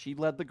Advocate. She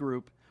led the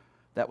group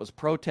that was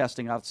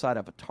protesting outside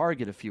of a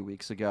Target a few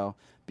weeks ago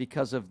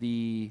because of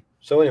the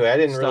So anyway, I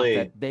didn't stuff really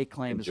that they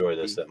claim enjoy is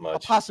this that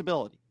much. a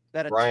possibility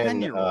that a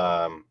Brian,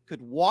 10-year-old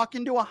could walk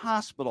into a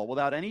hospital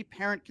without any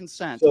parent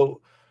consent.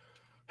 So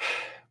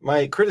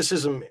my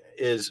criticism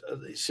is,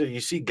 so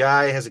you see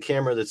Guy has a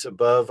camera that's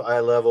above eye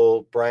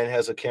level. Brian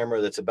has a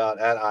camera that's about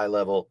at eye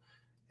level.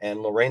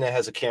 And Lorena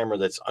has a camera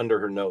that's under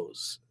her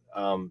nose.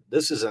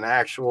 This is an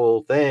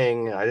actual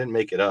thing. I didn't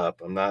make it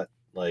up. I'm not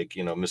like,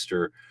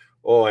 Mr.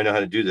 Oh, I know how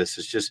to do this.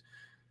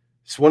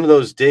 It's one of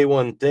those day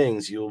one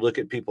things. You look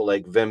at people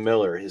like Vem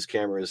Miller, his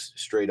camera is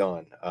straight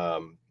on.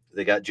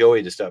 They got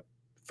Joey to stop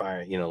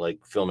firing, like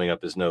filming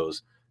up his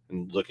nose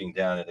and looking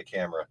down at a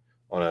camera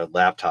on a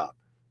laptop.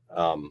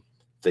 If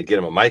they get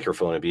him a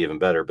microphone, it'd be even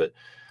better. But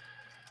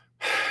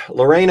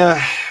Lorena,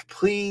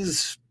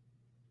 please,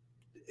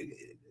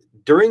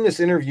 during this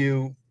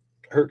interview,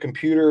 her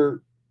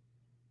computer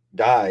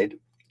died,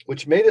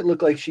 which made it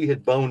look like she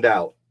had boned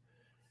out.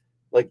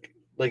 Like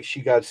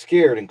she got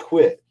scared and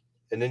quit.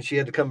 And then she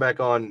had to come back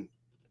on.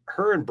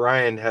 Her and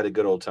Brian had a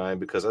good old time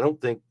because I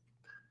don't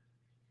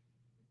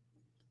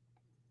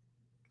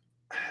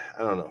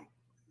know.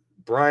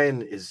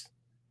 Brian is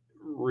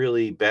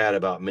really bad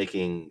about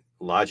making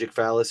logic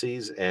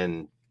fallacies,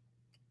 and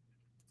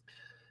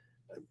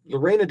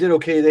Lorena did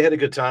okay. They had a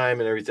good time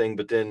and everything,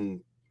 but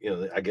then,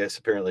 I guess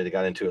apparently they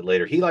got into it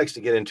later. He likes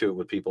to get into it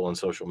with people on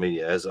social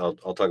media, as I'll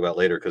talk about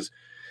later, because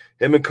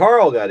him and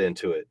Carl got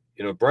into it.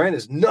 Brian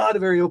is not a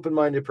very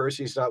open-minded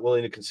person. He's not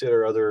willing to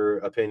consider other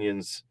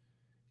opinions.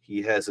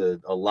 He has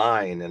a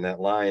line, and that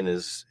line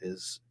is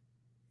it's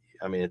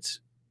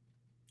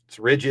It's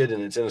rigid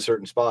and it's in a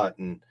certain spot,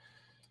 and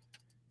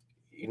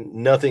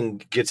nothing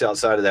gets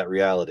outside of that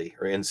reality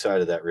or inside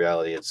of that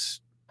reality.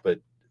 But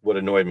what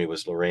annoyed me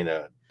was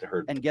Lorena,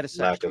 her And get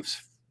a lack section. of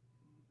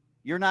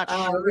You're not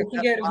sure. They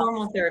can get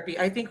hormotherapy.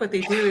 I think what they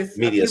do is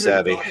Media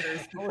savvy.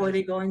 blockers before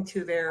they go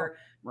into their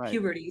Right.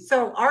 puberty.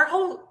 So our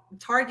whole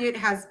target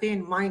has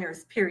been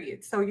minors,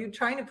 period. So you're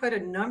trying to put a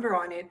number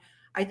on it.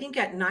 I think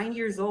at 9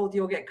 years old,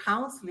 you'll get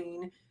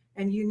counseling,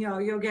 and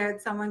you'll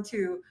get someone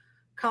to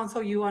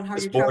counsel you on how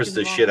This you're bores dressing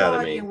the the wrong shit out of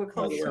body me, and what by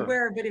clothes the to way.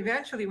 wear. But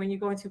eventually, when you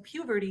go into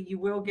puberty, you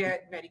will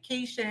get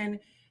medication.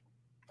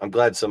 I'm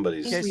glad I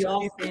somebody's. think we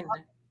all been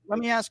Let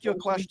me ask you a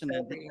question. then.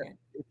 celebrating it.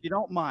 If you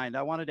don't mind,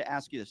 I wanted to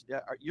ask you this.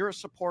 You're a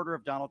supporter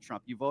of Donald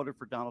Trump. You voted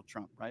for Donald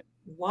Trump, right?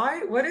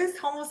 Why? What does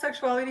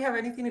homosexuality have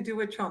anything to do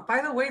with Trump?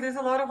 By the way, there's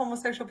a lot of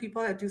homosexual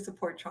people that do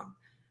support Trump.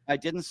 I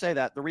didn't say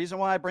that. The reason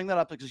why I bring that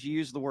up is because you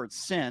use the word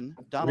sin.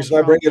 Donald reason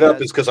I bring it up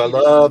has is 'cause I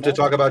cheated love on to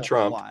talk about multiple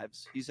Trump.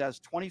 Wives. He has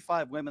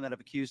 25 women that have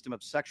accused him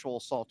of sexual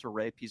assault or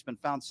rape. He's been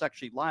found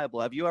sexually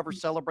liable. Have you ever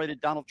celebrated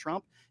Donald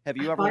Trump? Have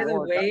you ever?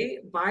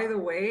 By the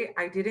way,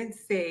 I didn't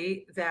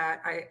say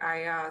that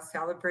I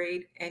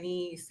celebrate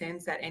any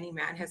sins that any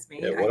man has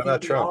made. Yeah, I what think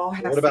about we Trump? all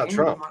have What about sinned,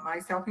 Trump?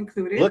 myself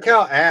included. Look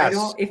how I ass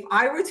don't. If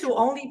I were to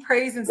only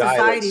praise in Guy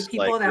society looks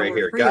people like that right were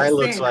here. free Guy of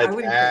looks sin, like I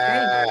wouldn't praise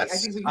anybody. I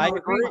ass. think we can I all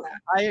agree agree. on that.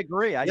 I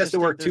agree. I He has just to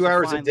think work there's 2 a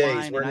hours a fine day. He's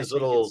line, wearing and I his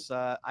think little it's,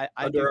 I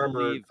Under do Armour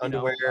believe,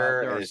 underwear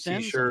there and are his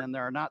sins t-shirt. and then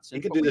there are not sins.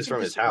 He can but do we this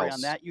from his disagree house.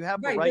 On that, you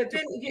have the Right, right but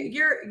to. then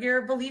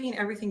you're believing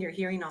everything you're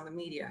hearing on the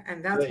media,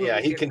 and that's But what yeah,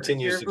 we he differ.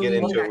 continues You're to get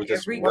believing into it that with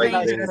this every right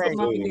claim thing that's come up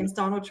balloon. against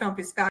Donald Trump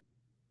is fact.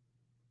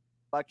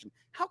 Election.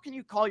 How can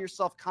you call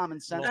yourself common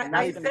sense? and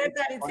not I even said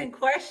that it's in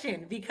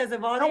question because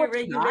of all No, the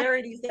it's not.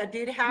 irregularities that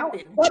did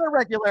happen. What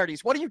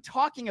irregularities? What are you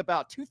talking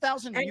about?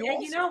 2,000 And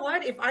mules? you know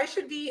what? If I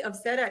should be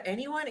upset at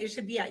anyone, it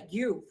should be at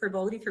you for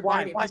voting for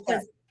Why? Biden Why's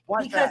that?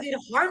 Why's because that? it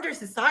harmed our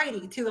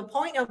society to the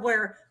point of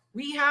where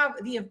we have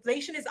the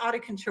inflation is out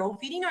of control.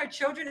 Feeding our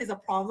children is a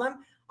problem.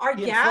 Our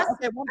gas.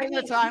 Okay, one I thing mean,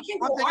 at a time. we can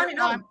One go thing on at a and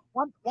time.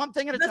 on. One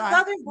thing at a The time.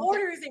 southern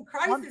border is in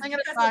crisis One thing at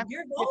a because time. of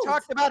your You vote.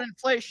 talked about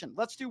inflation.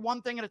 Let's do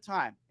one thing at a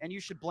time, and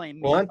you should blame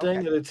me. One thing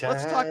at a Let's talk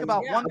time.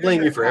 about Yeah, one I thing blame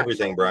at you a for time.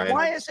 everything, Brian.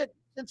 Why is it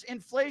since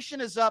inflation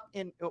is up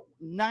in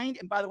 9?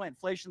 And by the way,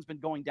 inflation's been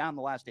going down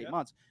the last 8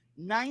 months.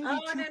 92%.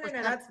 Oh,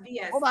 no, that's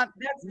BS. Hold on.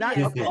 That's Not-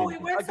 BS. okay. Oh, we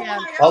went so Again,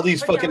 high all up, these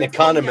but yeah, fucking let's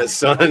go down.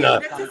 economists Okay, on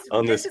let's just-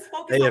 on let's this just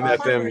focus on the AMFM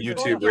part where it's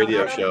YouTube going down, radio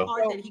not on the show.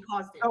 part that he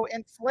caused it. So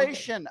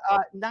inflation,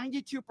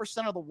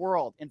 92% of the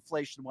world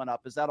inflation went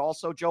up. Is that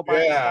also Joe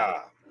Biden?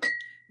 Yeah.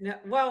 No,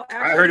 well,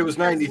 I heard it was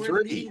because we're 93.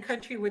 the leading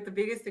country with the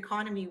biggest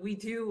economy. We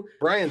do.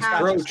 Brian's have,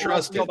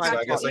 pro-trusted, so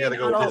I guess I gotta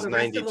go with how his the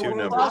rest of the 92 world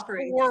number. Across the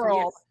operates.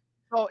 world. Yes.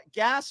 So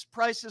gas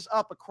prices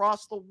up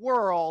across the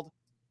world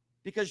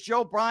because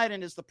Joe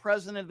Biden is the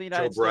president of the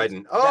United Joe States.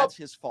 Biden. Oh! That's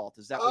his fault.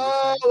 Is that what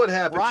you're saying? Oh, what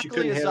happened? She Broccoli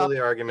couldn't is handle up the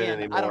argument in, I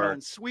don't know, anymore.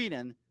 in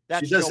Sweden.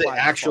 That's She does Joe say Biden's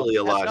actually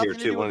fault. a Has lot here nothing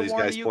to too. do One of with these the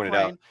war in guys pointed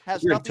Ukraine, out. has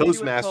If you're in nothing to do with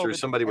Toastmasters, COVID,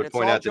 somebody and would it's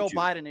point all out Joe that you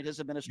Biden and his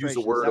administration. use the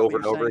Is word that what over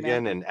and you're over saying, man?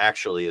 again, and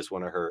actually is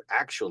one of her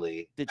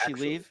actually. Did she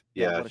leave?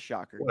 Yeah. What a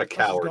shocker. What a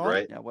coward, gone?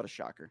 right? Yeah, what a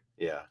shocker.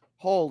 Yeah.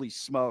 Holy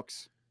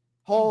smokes.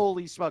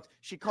 Holy smokes.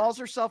 She calls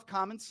herself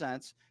common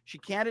sense. She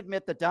can't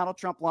admit that Donald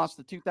Trump lost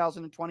the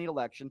 2020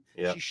 election.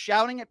 Yeah. She's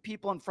shouting at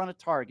people in front of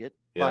Target,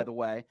 Yeah. by the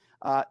way.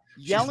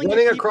 She's Yelling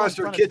running at people across in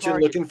her front of kitchen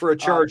Target, looking for a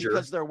charger.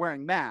 because they're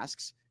wearing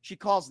masks. She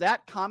calls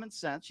that common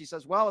sense. She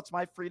says, well, it's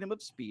my freedom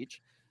of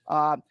speech.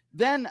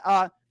 Then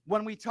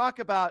when we talk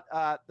about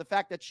the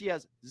fact that she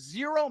has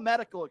zero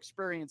medical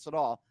experience at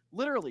all,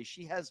 literally,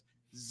 she has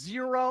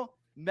zero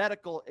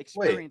medical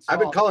experience. I've at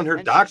been all, calling her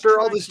and she's doctor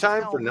all trying this to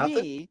time tell for nothing?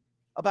 me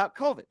about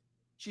COVID.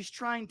 She's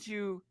trying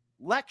to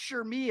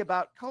lecture me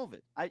about COVID.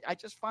 I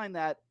just find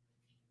that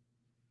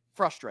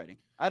frustrating.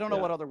 I don't know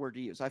Yeah. what other word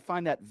to use. I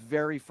find that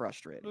very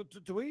frustrating.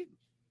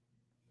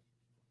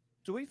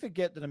 Do we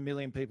forget that 1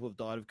 million people have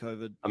died of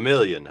COVID? A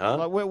million,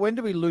 huh? Like, when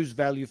do we lose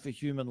value for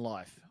human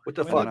life? What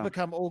the when fuck? Did it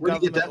become all Where do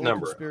you get government, that all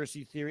number?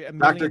 conspiracy theory? Dr.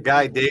 1 million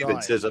Guy people David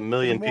died. says 1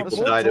 million More people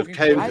important died of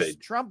talking to us,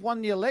 COVID. Trump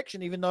won the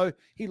election even though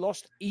he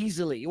lost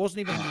easily. It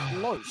wasn't even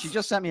close. She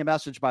just sent me a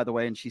message, by the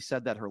way, and she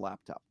said that her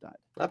laptop died.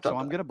 Laptop so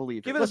I'm died. going to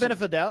believe Give it. her the Listen,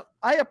 benefit of doubt.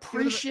 I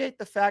appreciate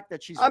the fact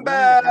that she's I'm willing to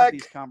have back.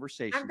 these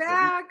conversations. I'm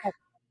that we- back.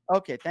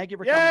 Okay, thank you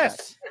for coming back.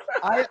 Yes.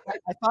 I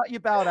thought you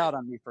bowed out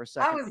on me for a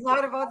second. I was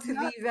not about to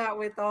leave that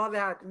with all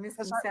that listen,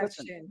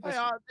 misconception. Hey,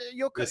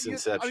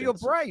 Listen, you're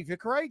brave. You're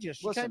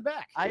courageous. You Listen, came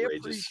back. I Courageous.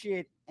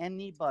 appreciate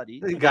anybody.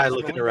 The that guy is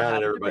looking willing to around have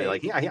at a everybody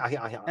debate. like,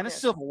 yeah. And a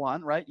civil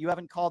one, right? You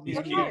haven't called me He's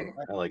any cute. names.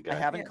 I like I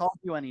that. haven't Yes. called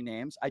you any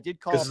names. I did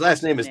call 'Cause his last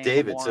Chris's name is name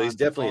David, more so he's on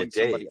definitely a calling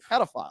somebody Dave. a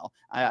pedophile.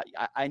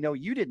 I know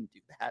you didn't do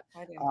that.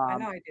 I didn't. I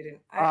know I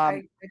didn't.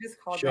 I just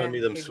called Showing them me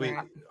them sweet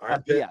ignorant.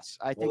 armpit. Yes,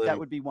 I think Well, that then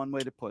would be one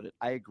way to put it.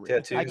 I agree.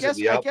 tattoos I of guess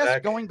the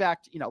Outback. going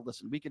back to,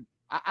 listen,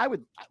 I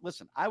would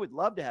listen. I would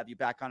love to have you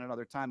back on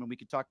another time, and we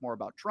could talk more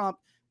about Trump.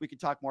 We could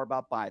talk more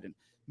about Biden.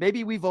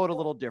 Maybe we vote a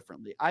little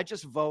differently. I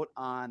just vote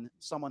on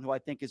someone who I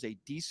think is a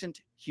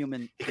decent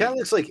human. It kind of being.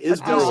 looks like A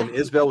Isbell decent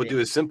when Isbell would being.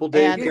 do a Simple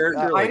Dave And,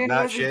 character, like Biden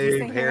not was a shaved,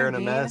 decent hair in a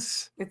human being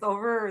mess. with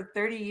over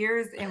 30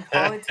 years in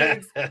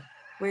politics,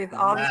 with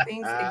all these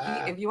things.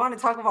 If you want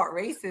to talk about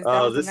racist, that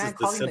Oh, was a this man is the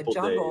calling the Simple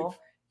jungle, Dave.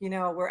 you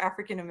know, where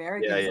African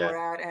Americans Yeah. were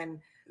at, and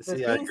the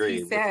See, I things agree he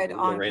with said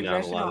on Lorena on a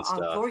lot congressional of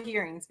stuff. floor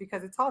hearings,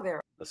 because it's all there.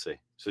 Let's see.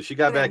 So she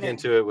got back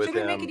into it with Should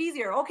we make him, it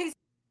easier? Okay.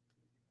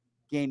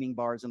 gaming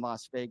bars in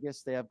Las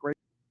Vegas. They have great.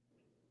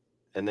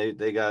 and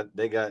they got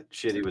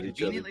shitty with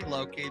each other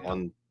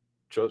on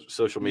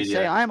social You say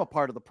media. I am a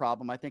part of the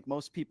problem. I think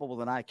most people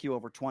with an IQ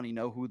over 20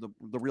 know who the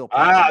real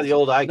Ah, problem is. the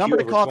old IQ number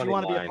to over call 20 if you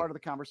want to be a line. part of the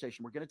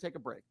conversation. We're going to take a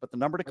break, but the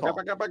number to call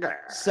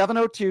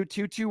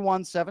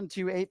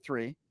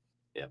 702-221-7283.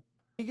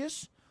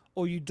 Vegas,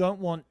 or you don't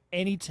want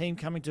any team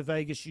coming to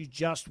Vegas? You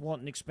just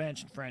want an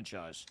expansion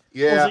franchise. Or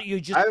is Yeah, it you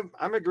just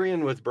I'm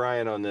agreeing with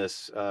Brian on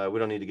this. We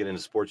don't need to get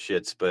into sports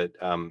shits, but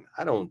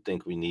I don't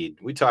think we need.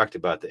 We talked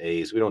about the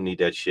A's. We don't need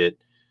that shit.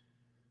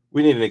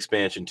 We need an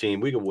expansion team.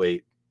 We can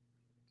wait,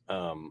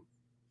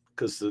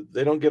 because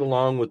they don't get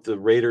along with the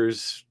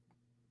Raiders.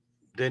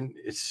 Then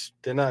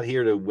they're not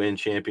here to win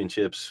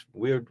championships.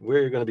 We're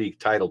going to be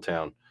title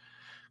town.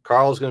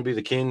 Carl's going to be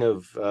the king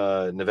of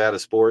Nevada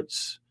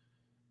sports,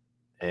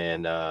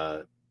 and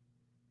that's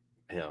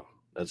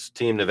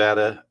Team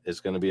Nevada is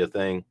going to be a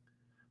thing.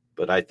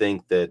 But I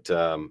think that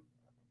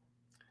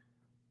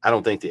I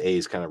don't think the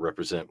A's kind of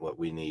represent what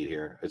we need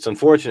here. It's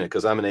unfortunate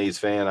because I'm an A's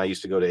fan. I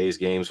used to go to A's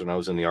games when I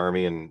was in the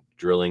Army and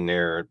drilling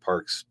there at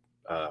Parks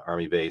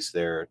Army Base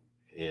there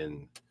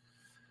in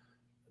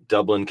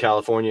Dublin,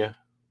 California.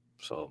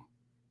 So,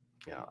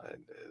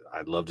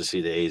 I'd love to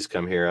see the A's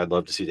come here. I'd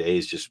love to see the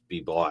A's just be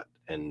bought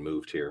and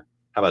moved here.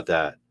 How about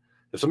that?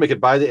 If somebody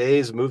could buy the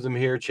A's, move them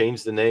here,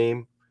 change the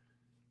name,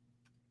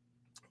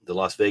 the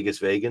Las Vegas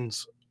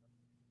Vegans,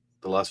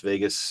 the Las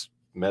Vegas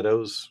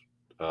Meadows,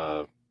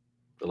 the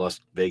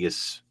Las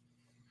Vegas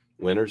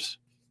Winners,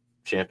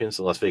 Champions,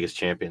 the Las Vegas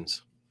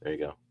Champions. There you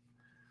go.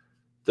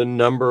 The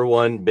number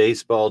one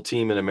baseball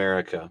team in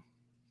America,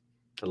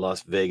 the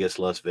Las Vegans.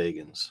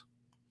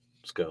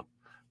 Let's go.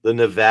 The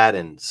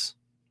Nevadans.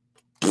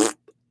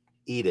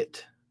 Eat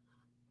it.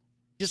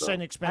 just So, say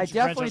an I expansion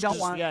definitely franchise? don't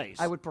want. The A's.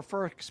 I would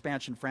prefer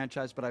expansion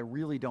franchise, but I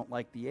really don't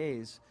like the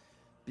A's.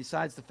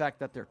 Besides the fact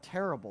that they're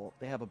terrible,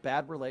 they have a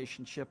bad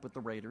relationship with the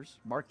Raiders.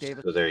 Mark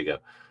Davis. So there you go.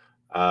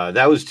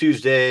 That was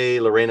Tuesday.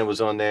 Lorena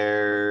was on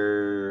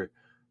there.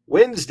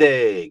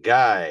 Wednesday,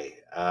 Guy.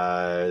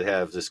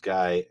 Have this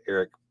guy,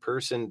 Eric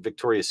Person,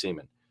 Victoria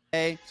Seaman.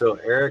 Hey, So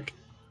Eric,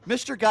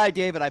 Mr. Guy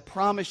David, I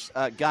promise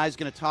Guy's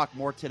going to talk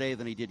more today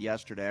than he did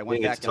yesterday. I went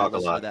He gets back to and I talk a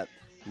listened to lot. that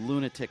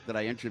lunatic that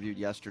I interviewed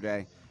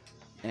yesterday.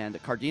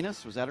 And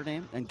Cardenas, was that her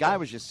name? And Guy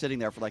was just sitting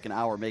there for like an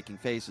hour making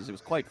faces. It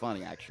was quite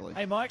funny, actually.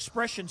 Hey, my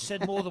expression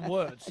said more than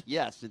words.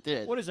 Yes, it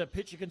did. What is a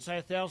pitch? You can say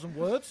 1,000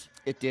 words.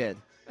 It did.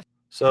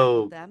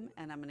 so them,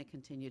 and I'm going to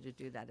continue to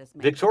do that as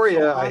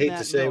Victoria, I On hate that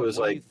to say, note, was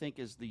what do you like think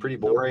is the pretty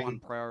number boring. one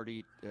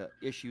priority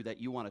issue that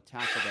you want to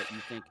tackle that you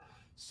think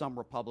some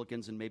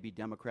Republicans and maybe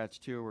Democrats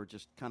too are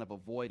just kind of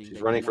avoiding? She's that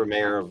you running for wanna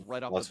mayor tackle of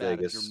right off Las the bat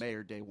Vegas. If you're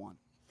mayor day one.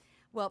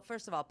 Well,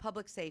 first of all,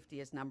 public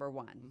safety is number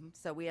one.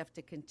 So we have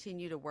to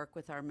continue to work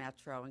with our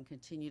metro and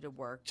continue to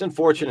work. It's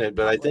unfortunate, with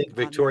the but I public think on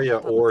that. Victoria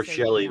Public or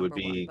safety, Shelley would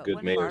number one. be But good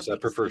one of our mayors. I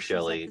biggest prefer issues at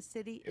Shelley, the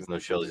city is even though the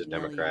Shelley's a 100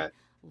 million Democrat.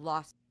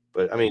 lost.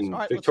 But I mean, All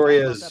right, let's talk about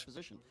Victoria's that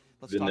position.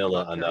 Let's talk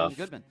vanilla about Carolyn enough.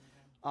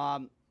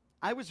 Goodman.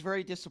 I was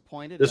very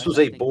disappointed. This as was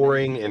I a think many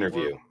boring people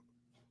interview.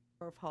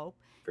 Of hope.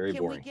 Very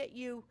Can boring. we get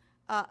you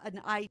an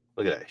idea?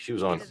 Look at that. She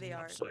was on There they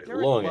are. like,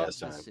 Derek long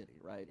loves ass the time. city,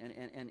 right?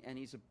 And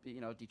he's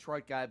a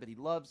Detroit guy, but he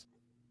loves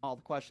all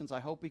the questions.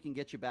 I hope we can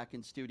get you back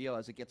in studio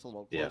as it gets a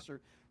little Yeah.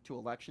 closer to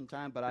election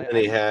time. But And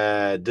he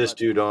had this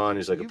dude on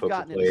who's like a you've poker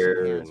gotten into some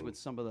player. hands And, with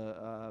some of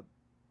the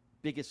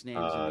biggest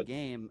names in the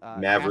game.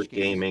 Maverick Cash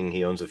games, Gaming.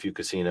 He owns a few and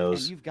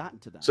casinos. you've gotten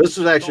to them. So this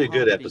was Don't actually a good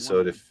harm being one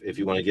episode of them. if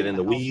you want to get in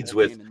became the a weeds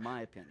household with name, in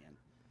my opinion.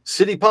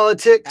 city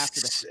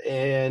politics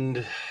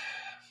and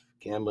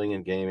gambling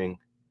and gaming.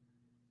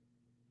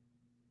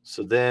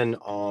 So then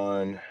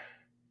on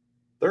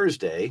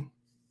Thursday,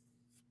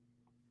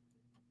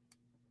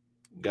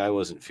 Guy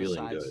wasn't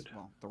feeling Besides, good.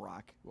 Well, The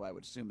Rock, who I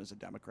would assume is a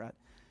Democrat,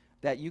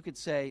 that you could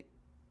say,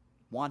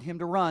 want him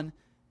to run,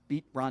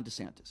 beat Ron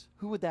DeSantis.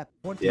 Who would that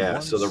be? Yeah,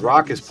 so The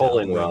Rock is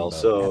polling well.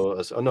 So,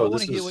 oh I no, want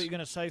this to hear what is you're going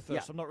to say first.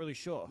 Yeah. I'm not really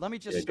sure. Let me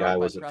just Yeah, start Guy by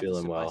wasn't preface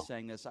feeling it by well,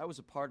 saying this. I was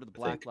a part of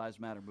the I think. Black Lives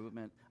Matter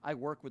movement. I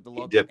work with the He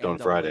local dipped on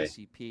Friday.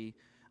 NAACP.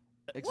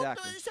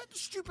 Exactly. What, is that the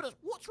stupidest?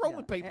 What's wrong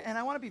with people? And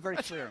I want to be very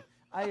clear.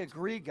 I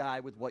agree, Guy,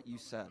 with what you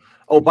said.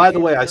 Oh, by You the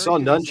gave way, a I very saw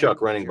good Nunchuck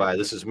example, running by. Jared.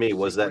 This is me.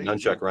 Was that Great Nunchuck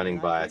example, running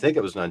and by? I agree. think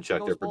it was It Nunchuck,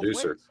 goes their both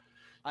producer. ways.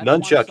 I don't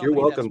want Nunchuck, you're somebody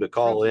welcome that's to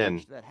call in.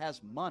 privileged that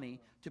has money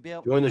to be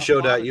able Join the a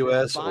father to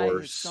show.us buy or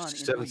his son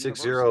into a 760-89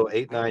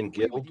 university. I agree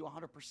Guild. with you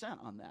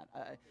 100% on that.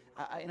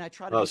 And I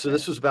try to Oh, be so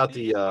this fair. was about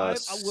the we're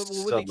with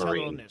each other on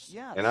submarine. this.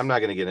 Yes. And I'm not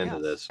going to get into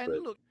Yes. this, And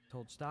but look,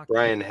 told Stockton.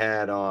 Brian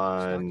had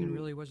Stockton on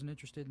really wasn't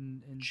interested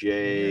in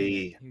Jay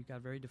hearing it. He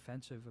got very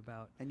defensive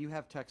about. And you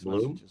have text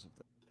Bloom messages of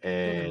that. You're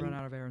going and to run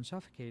out of air and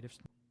suffocate if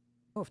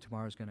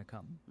tomorrow's going to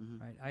come.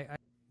 Right?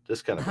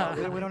 this kind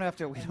of we don't have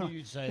to. We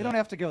don't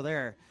have to go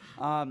there.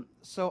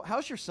 So,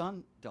 how's your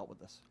son dealt with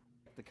this?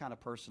 The kind of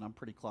person, I'm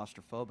pretty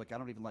claustrophobic. I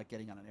don't even like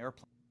getting on an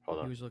airplane. Hold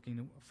on. He was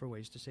looking for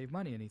ways to save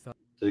money, and he thought.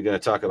 So you're going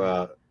to talk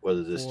about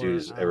whether this dude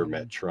has ever For,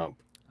 met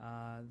Trump.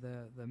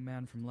 The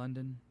man from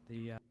London.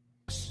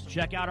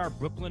 Check out our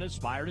Brooklyn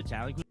inspired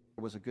Italian.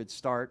 It was a good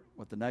start.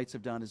 What the Knights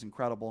have done is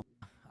incredible.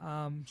 So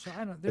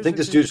I don't. I think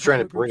this dude's trying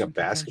to bring a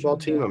basketball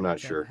team. I'm not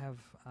sure. Have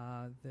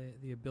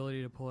the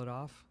ability to pull it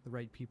off, the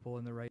right people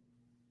in the right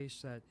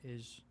place. That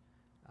is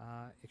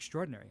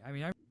extraordinary. I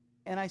mean,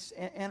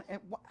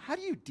 how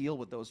do you deal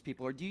with those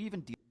people, or do you even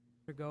deal?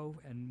 Go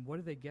and what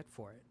do they get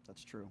for it?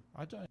 That's true.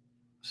 I don't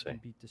say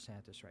beat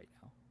DeSantis right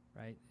now,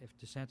 right? If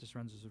DeSantis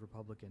runs as a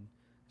Republican,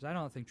 because I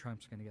don't think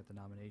Trump's going to get the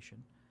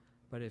nomination,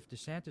 but if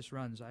DeSantis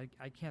runs, I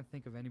can't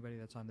think of anybody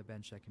that's on the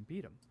bench that can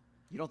beat him.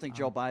 You don't think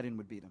Joe Biden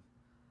would beat him?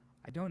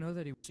 I don't know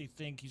that he. Does he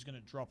think he's going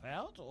to drop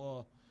out,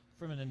 or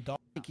from an indictment?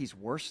 I think he's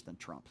worse than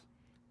Trump.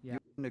 Yeah, I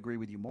couldn't agree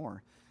with you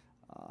more.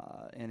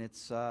 And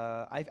it's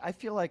I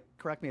feel like,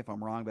 correct me if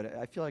I'm wrong, but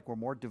I feel like we're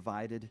more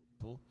divided.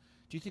 Do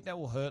you think that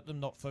will hurt them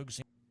not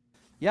focusing?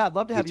 Yeah, I'd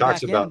love to have He you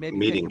talks back about in. Maybe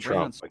meeting pick your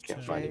brain on Trump. I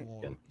can't find it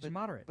again. He's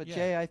moderate. But yeah.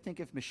 Jay, I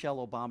think if Michelle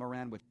Obama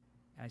ran with,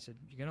 and I said,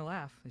 "You're gonna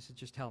laugh." They said,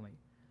 "Just tell me."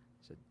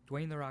 I said,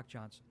 "Dwayne the Rock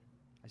Johnson."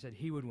 I said,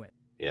 "He would win."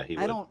 Yeah, he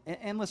would. I don't.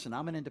 And listen,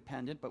 I'm an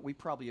independent, but we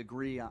probably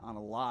agree on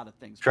a lot of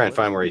things. Try and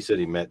find where he said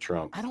he met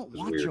Trump. I don't It was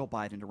want weird. Joe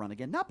Biden to run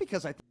again, not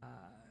because I.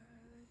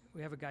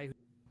 We have a guy who,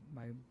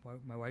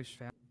 my wife's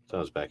family. So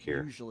I was back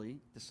here. Usually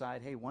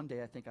decide, hey, one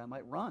day I think I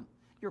might run.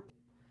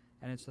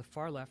 And it's the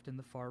far left and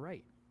the far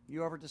right.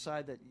 You ever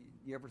decide that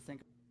you ever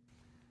think,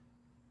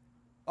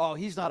 oh,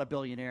 he's not a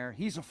billionaire,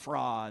 he's a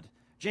fraud.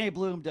 Jay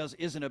Bloom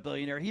isn't a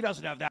billionaire. He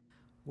doesn't have that.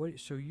 What?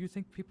 So you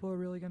think people are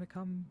really going to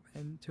come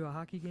into a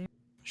hockey game?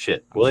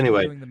 Shit. Well,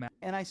 anyway.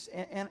 And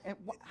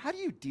how do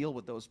you deal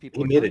with those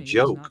people? He made a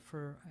joke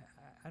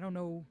I don't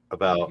know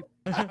about.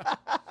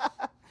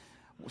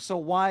 So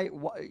why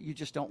you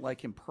just don't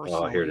like him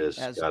personally? Oh, here it is.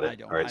 Got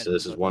it. All right. So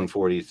this is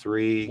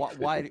 143.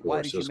 Why did you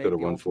let's make go to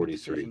the ultimate 143.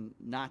 decision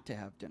not to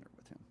have dinner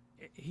with him?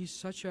 He's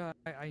such a.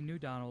 I knew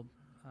Donald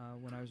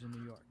when I was in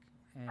New York,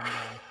 and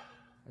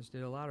as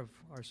did a lot of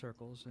our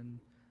circles, and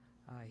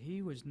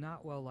he was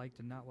not well liked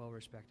and not well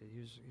respected.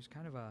 He was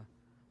kind of a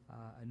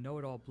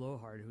know-it-all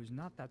blowhard who's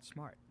not that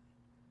smart,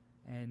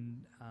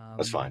 and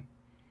that's fine.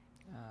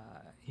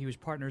 He was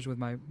partners with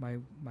my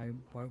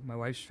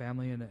wife's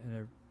family in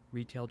a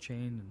retail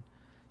chain, and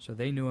so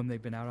they knew him.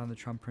 They've been out on the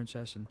Trump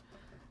Princess, and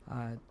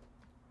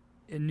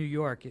in New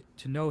York,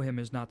 to know him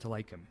is not to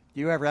like him.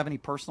 Do you ever have any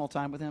personal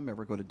time with him?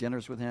 Ever go to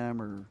dinners with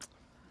him, or?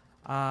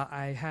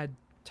 I had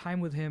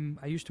time with him.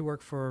 I used to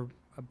work for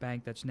a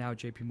bank that's now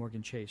J.P.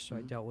 Morgan Chase, so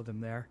I dealt with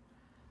him there.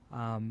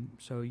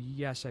 So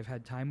yes, I've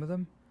had time with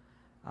him.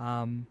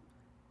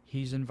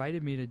 He's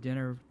invited me to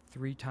dinner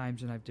 3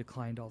 times, and I've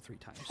declined all 3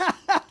 times.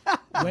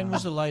 When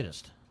was the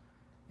latest?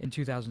 In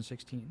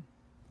 2016.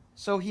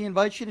 So he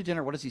invites you to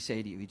dinner. What does he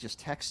say to you? He just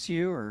texts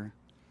you, or?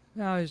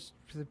 No,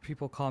 the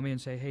people call me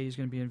and say, "Hey, he's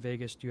going to be in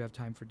Vegas. Do you have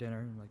time for dinner?"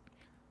 I'm like,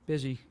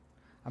 "Busy.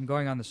 I'm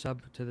going on the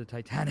sub to the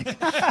Titanic."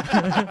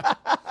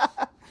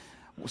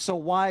 So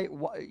why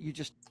you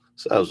just?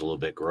 So that was a little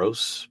bit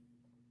gross.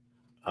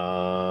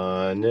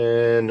 And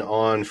then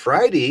on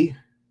Friday.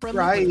 2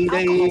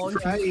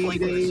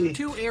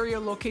 area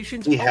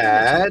locations. He open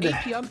had until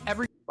 8 p.m.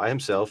 every. by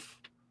himself.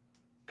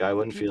 Guy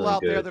wasn't People feeling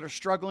out there good. that are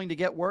struggling to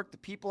get work, the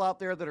people out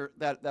there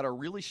that are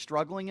really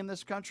struggling in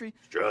this country.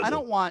 Struggling. I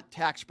don't want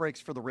tax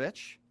breaks for the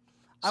rich.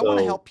 I So want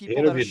to help people he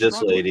that are interviewed this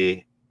struggling.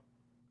 lady,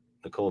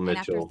 Nicole And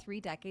after Mitchell, 3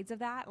 decades of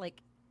that,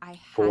 like I had to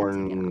get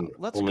porn out.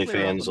 Let's clear up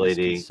OnlyFans a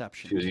lady.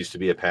 misconception. She was used to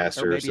be a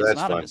pastor, Or maybe so it's that's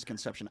not a fine.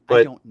 misconception. I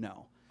But- don't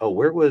know. Oh,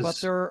 where was? But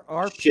there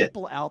are Shit.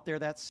 people out there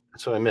that's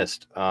That's what I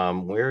missed.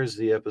 Where is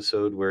the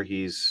episode where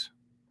he's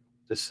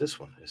this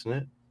one, isn't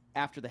it?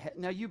 after the head.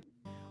 Now you.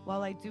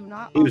 While I do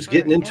not He was offer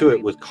getting into it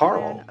every with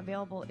Carl, plan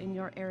available in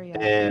your area,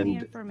 and any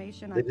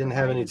information I they didn't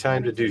have any provide is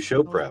time to do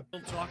show prep.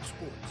 Talk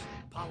sports,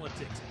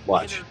 politics,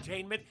 Watch.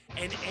 entertainment,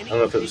 and I don't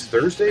know if it was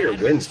Thursday or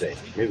Wednesday.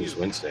 Maybe it was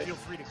Wednesday. Feel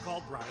free to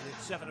call Brian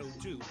at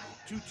 702-221.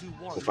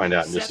 We'll find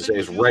out in just a second.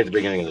 It's right at the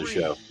beginning of the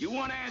show. You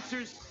want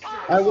answers?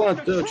 I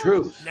want the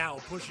truth. Now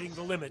pushing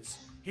the limits.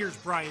 Here's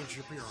Brian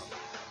Shapiro.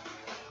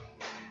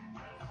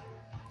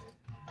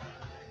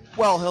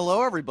 Well,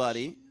 hello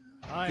everybody.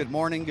 Hi. Good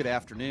morning, good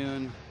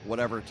afternoon,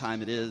 whatever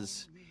time it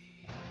is.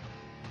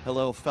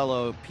 Hello,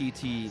 fellow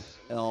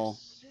PTL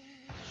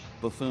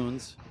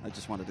buffoons. I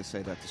just wanted to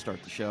say that to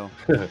start the show.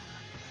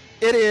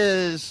 It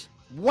is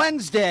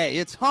Wednesday.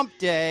 It's hump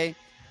day.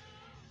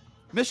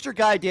 Mr.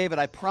 Guy David,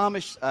 I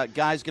promise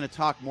Guy's going to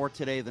talk more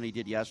today than he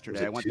did yesterday.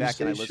 Was it I went back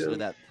and I Tuesday's listened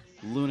to show? that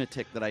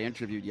lunatic that I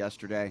interviewed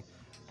yesterday.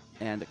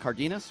 And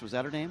Cardenas, was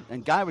that her name?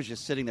 And Guy was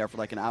just sitting there for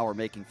like an hour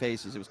making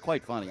faces. It was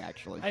quite funny,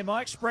 actually. Hey, my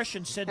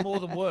expression said more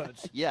than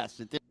words. Yes,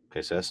 it did.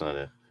 Okay, so that's not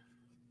it.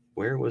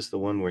 Where was the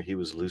one where he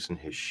was losing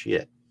his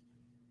shit?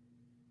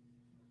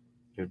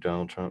 You're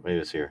Donald Trump. Maybe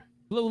it's here.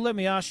 Well, let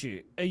me ask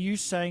you: are you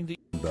saying that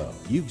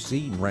You've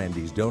seen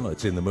Randy's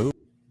Donuts in the movie.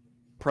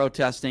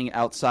 Protesting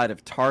outside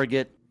of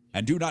Target.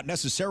 And do not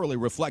necessarily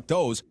reflect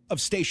those of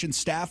station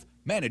staff,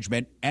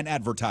 management, and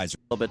advertisers.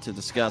 A little bit to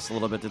discuss, a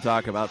little bit to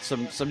talk about.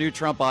 Some new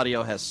Trump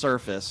audio has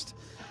surfaced.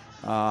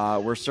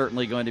 We're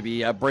certainly going to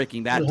be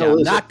breaking that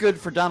down. Not good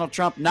for Donald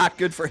Trump, not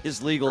good for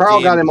his legal Carl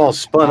team. got him all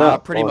spun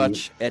up. Pretty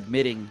much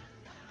admitting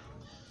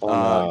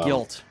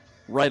guilt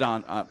right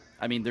on.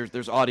 I mean,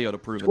 there's audio to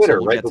prove Twitter, it. So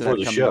we'll right get to before that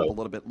the coming show. up a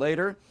little bit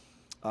later.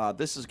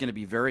 This is going to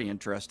be very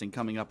interesting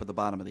coming up at the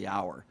bottom of the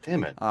hour.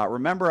 Damn it.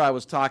 Remember, I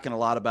was talking a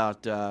lot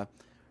about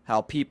how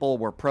people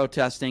were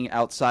protesting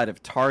outside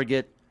of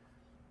Target.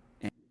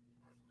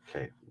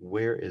 Okay,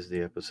 where is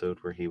the episode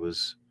where he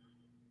was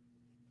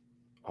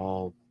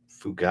all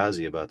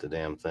fugazi about the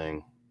damn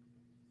thing?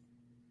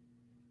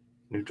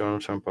 New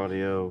Donald Trump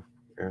audio.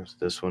 There's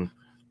this one.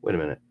 Wait a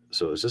minute.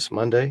 So is this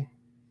Monday?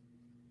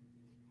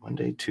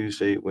 Monday,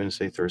 Tuesday,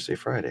 Wednesday, Thursday,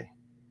 Friday.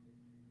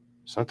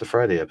 It's not the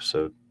Friday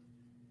episode.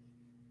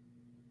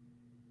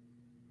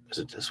 Is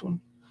it this one?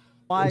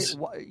 Why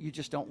you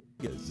just don't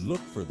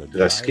look for the?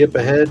 Did I skip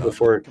ahead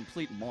before?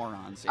 Complete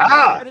morons.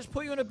 I just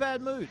put you in a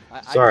bad mood?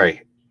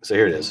 Sorry. So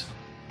here it is.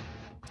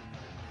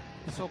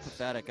 It's so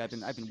pathetic. I've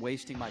been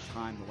wasting my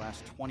time the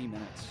last 20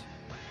 minutes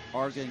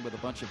arguing with a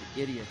bunch of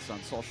idiots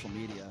on social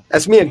media.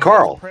 That's me and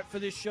Carl. Prep for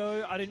this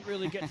show, I didn't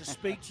really get to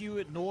speak to you.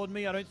 Ignored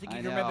me. I don't think you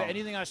can remember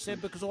anything I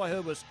said because all I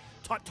heard was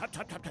type.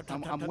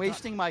 I'm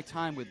wasting my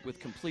time with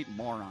complete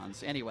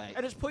morons. Anyway,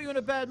 I just put you in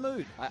a bad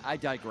mood. I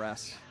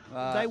digress.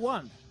 They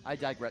won. I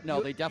digress.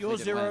 No, they definitely You're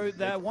did zero. win.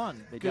 They're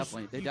one. They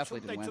definitely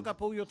didn't They win. took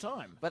up all your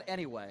time. But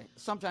anyway,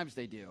 sometimes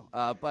they do.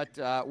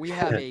 But we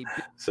have a.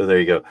 So there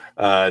you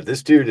go.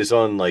 This dude is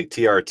on like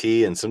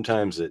TRT, and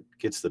sometimes it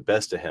gets the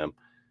best of him,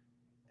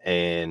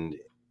 and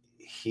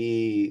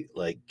he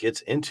like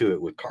gets into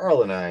it with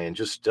Carl and I, and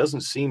just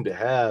doesn't seem to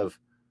have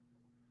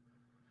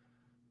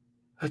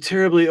a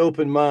terribly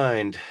open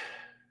mind.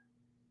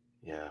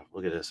 Yeah,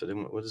 look at this.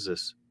 What is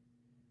this?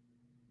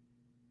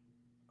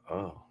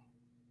 Oh,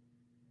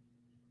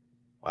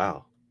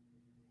 wow.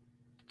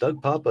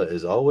 Doug Papa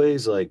is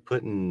always like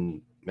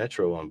putting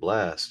Metro on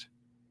blast.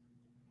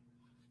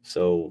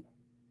 So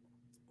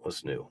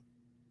what's new?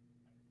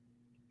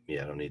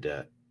 Yeah, I don't need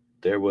that.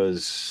 There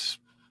was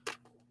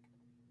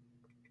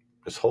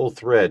this whole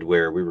thread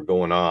where we were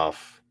going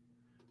off,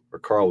 where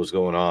Carl was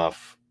going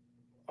off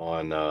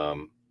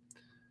on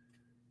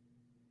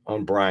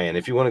Brian.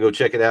 If you want to go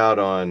check it out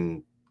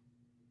on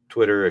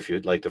Twitter, if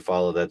you'd like to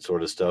follow that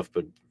sort of stuff.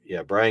 But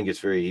yeah, Brian gets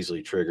very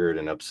easily triggered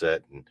and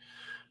upset, and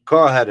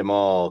Carl had him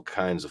all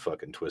kinds of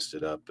fucking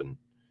twisted up and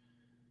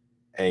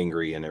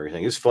angry and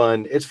everything. It's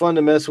fun. It's fun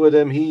to mess with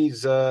him.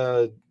 He's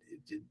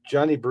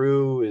Johnny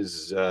Brew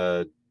is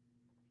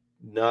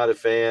not a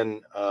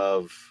fan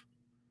of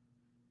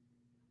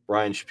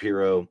Brian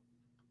Shapiro.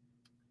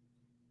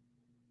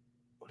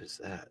 What is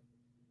that?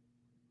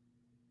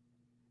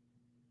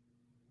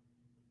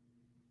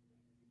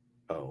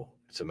 Oh,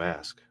 it's a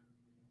mask.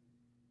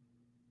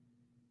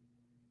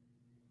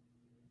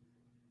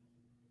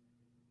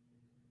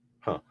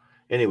 Huh.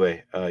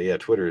 Anyway, yeah,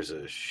 Twitter is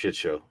a shit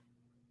show.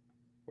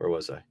 Where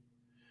was I?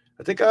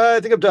 I think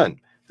I'm done.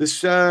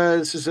 This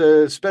is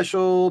a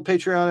special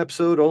Patreon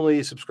episode.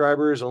 Only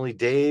subscribers, only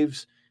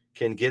Daves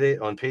can get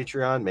it on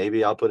Patreon.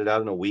 Maybe I'll put it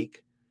out in a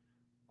week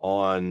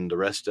on the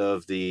rest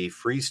of the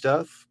free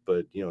stuff.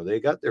 But, you know, they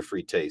got their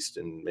free taste,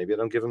 and maybe I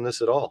don't give them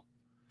this at all.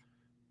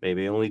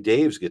 Maybe only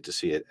Daves get to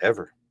see it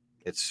ever.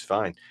 It's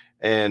fine.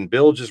 And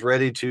Bilge is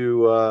ready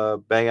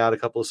to bang out a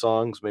couple of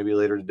songs, maybe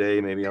later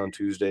today, maybe on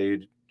Tuesday,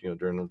 you know,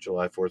 during the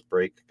July 4th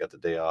break. Got the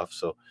day off,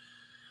 so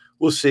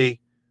we'll see.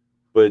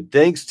 But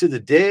thanks to the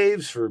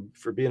Daves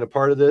for being a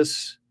part of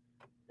this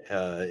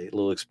a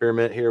little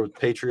experiment here with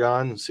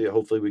Patreon. See,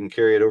 hopefully we can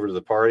carry it over to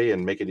the party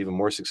and make it even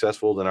more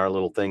successful than our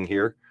little thing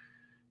here.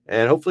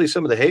 And hopefully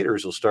some of the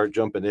haters will start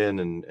jumping in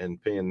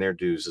and paying their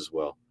dues as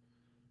well.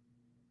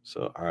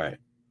 So, all right,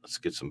 let's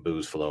get some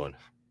booze flowing.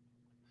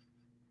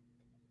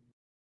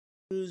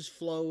 Booze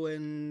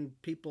flowing,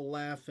 people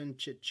laughing,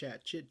 chit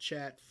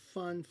chat,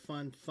 fun.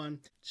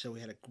 So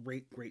we had a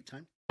great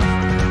time.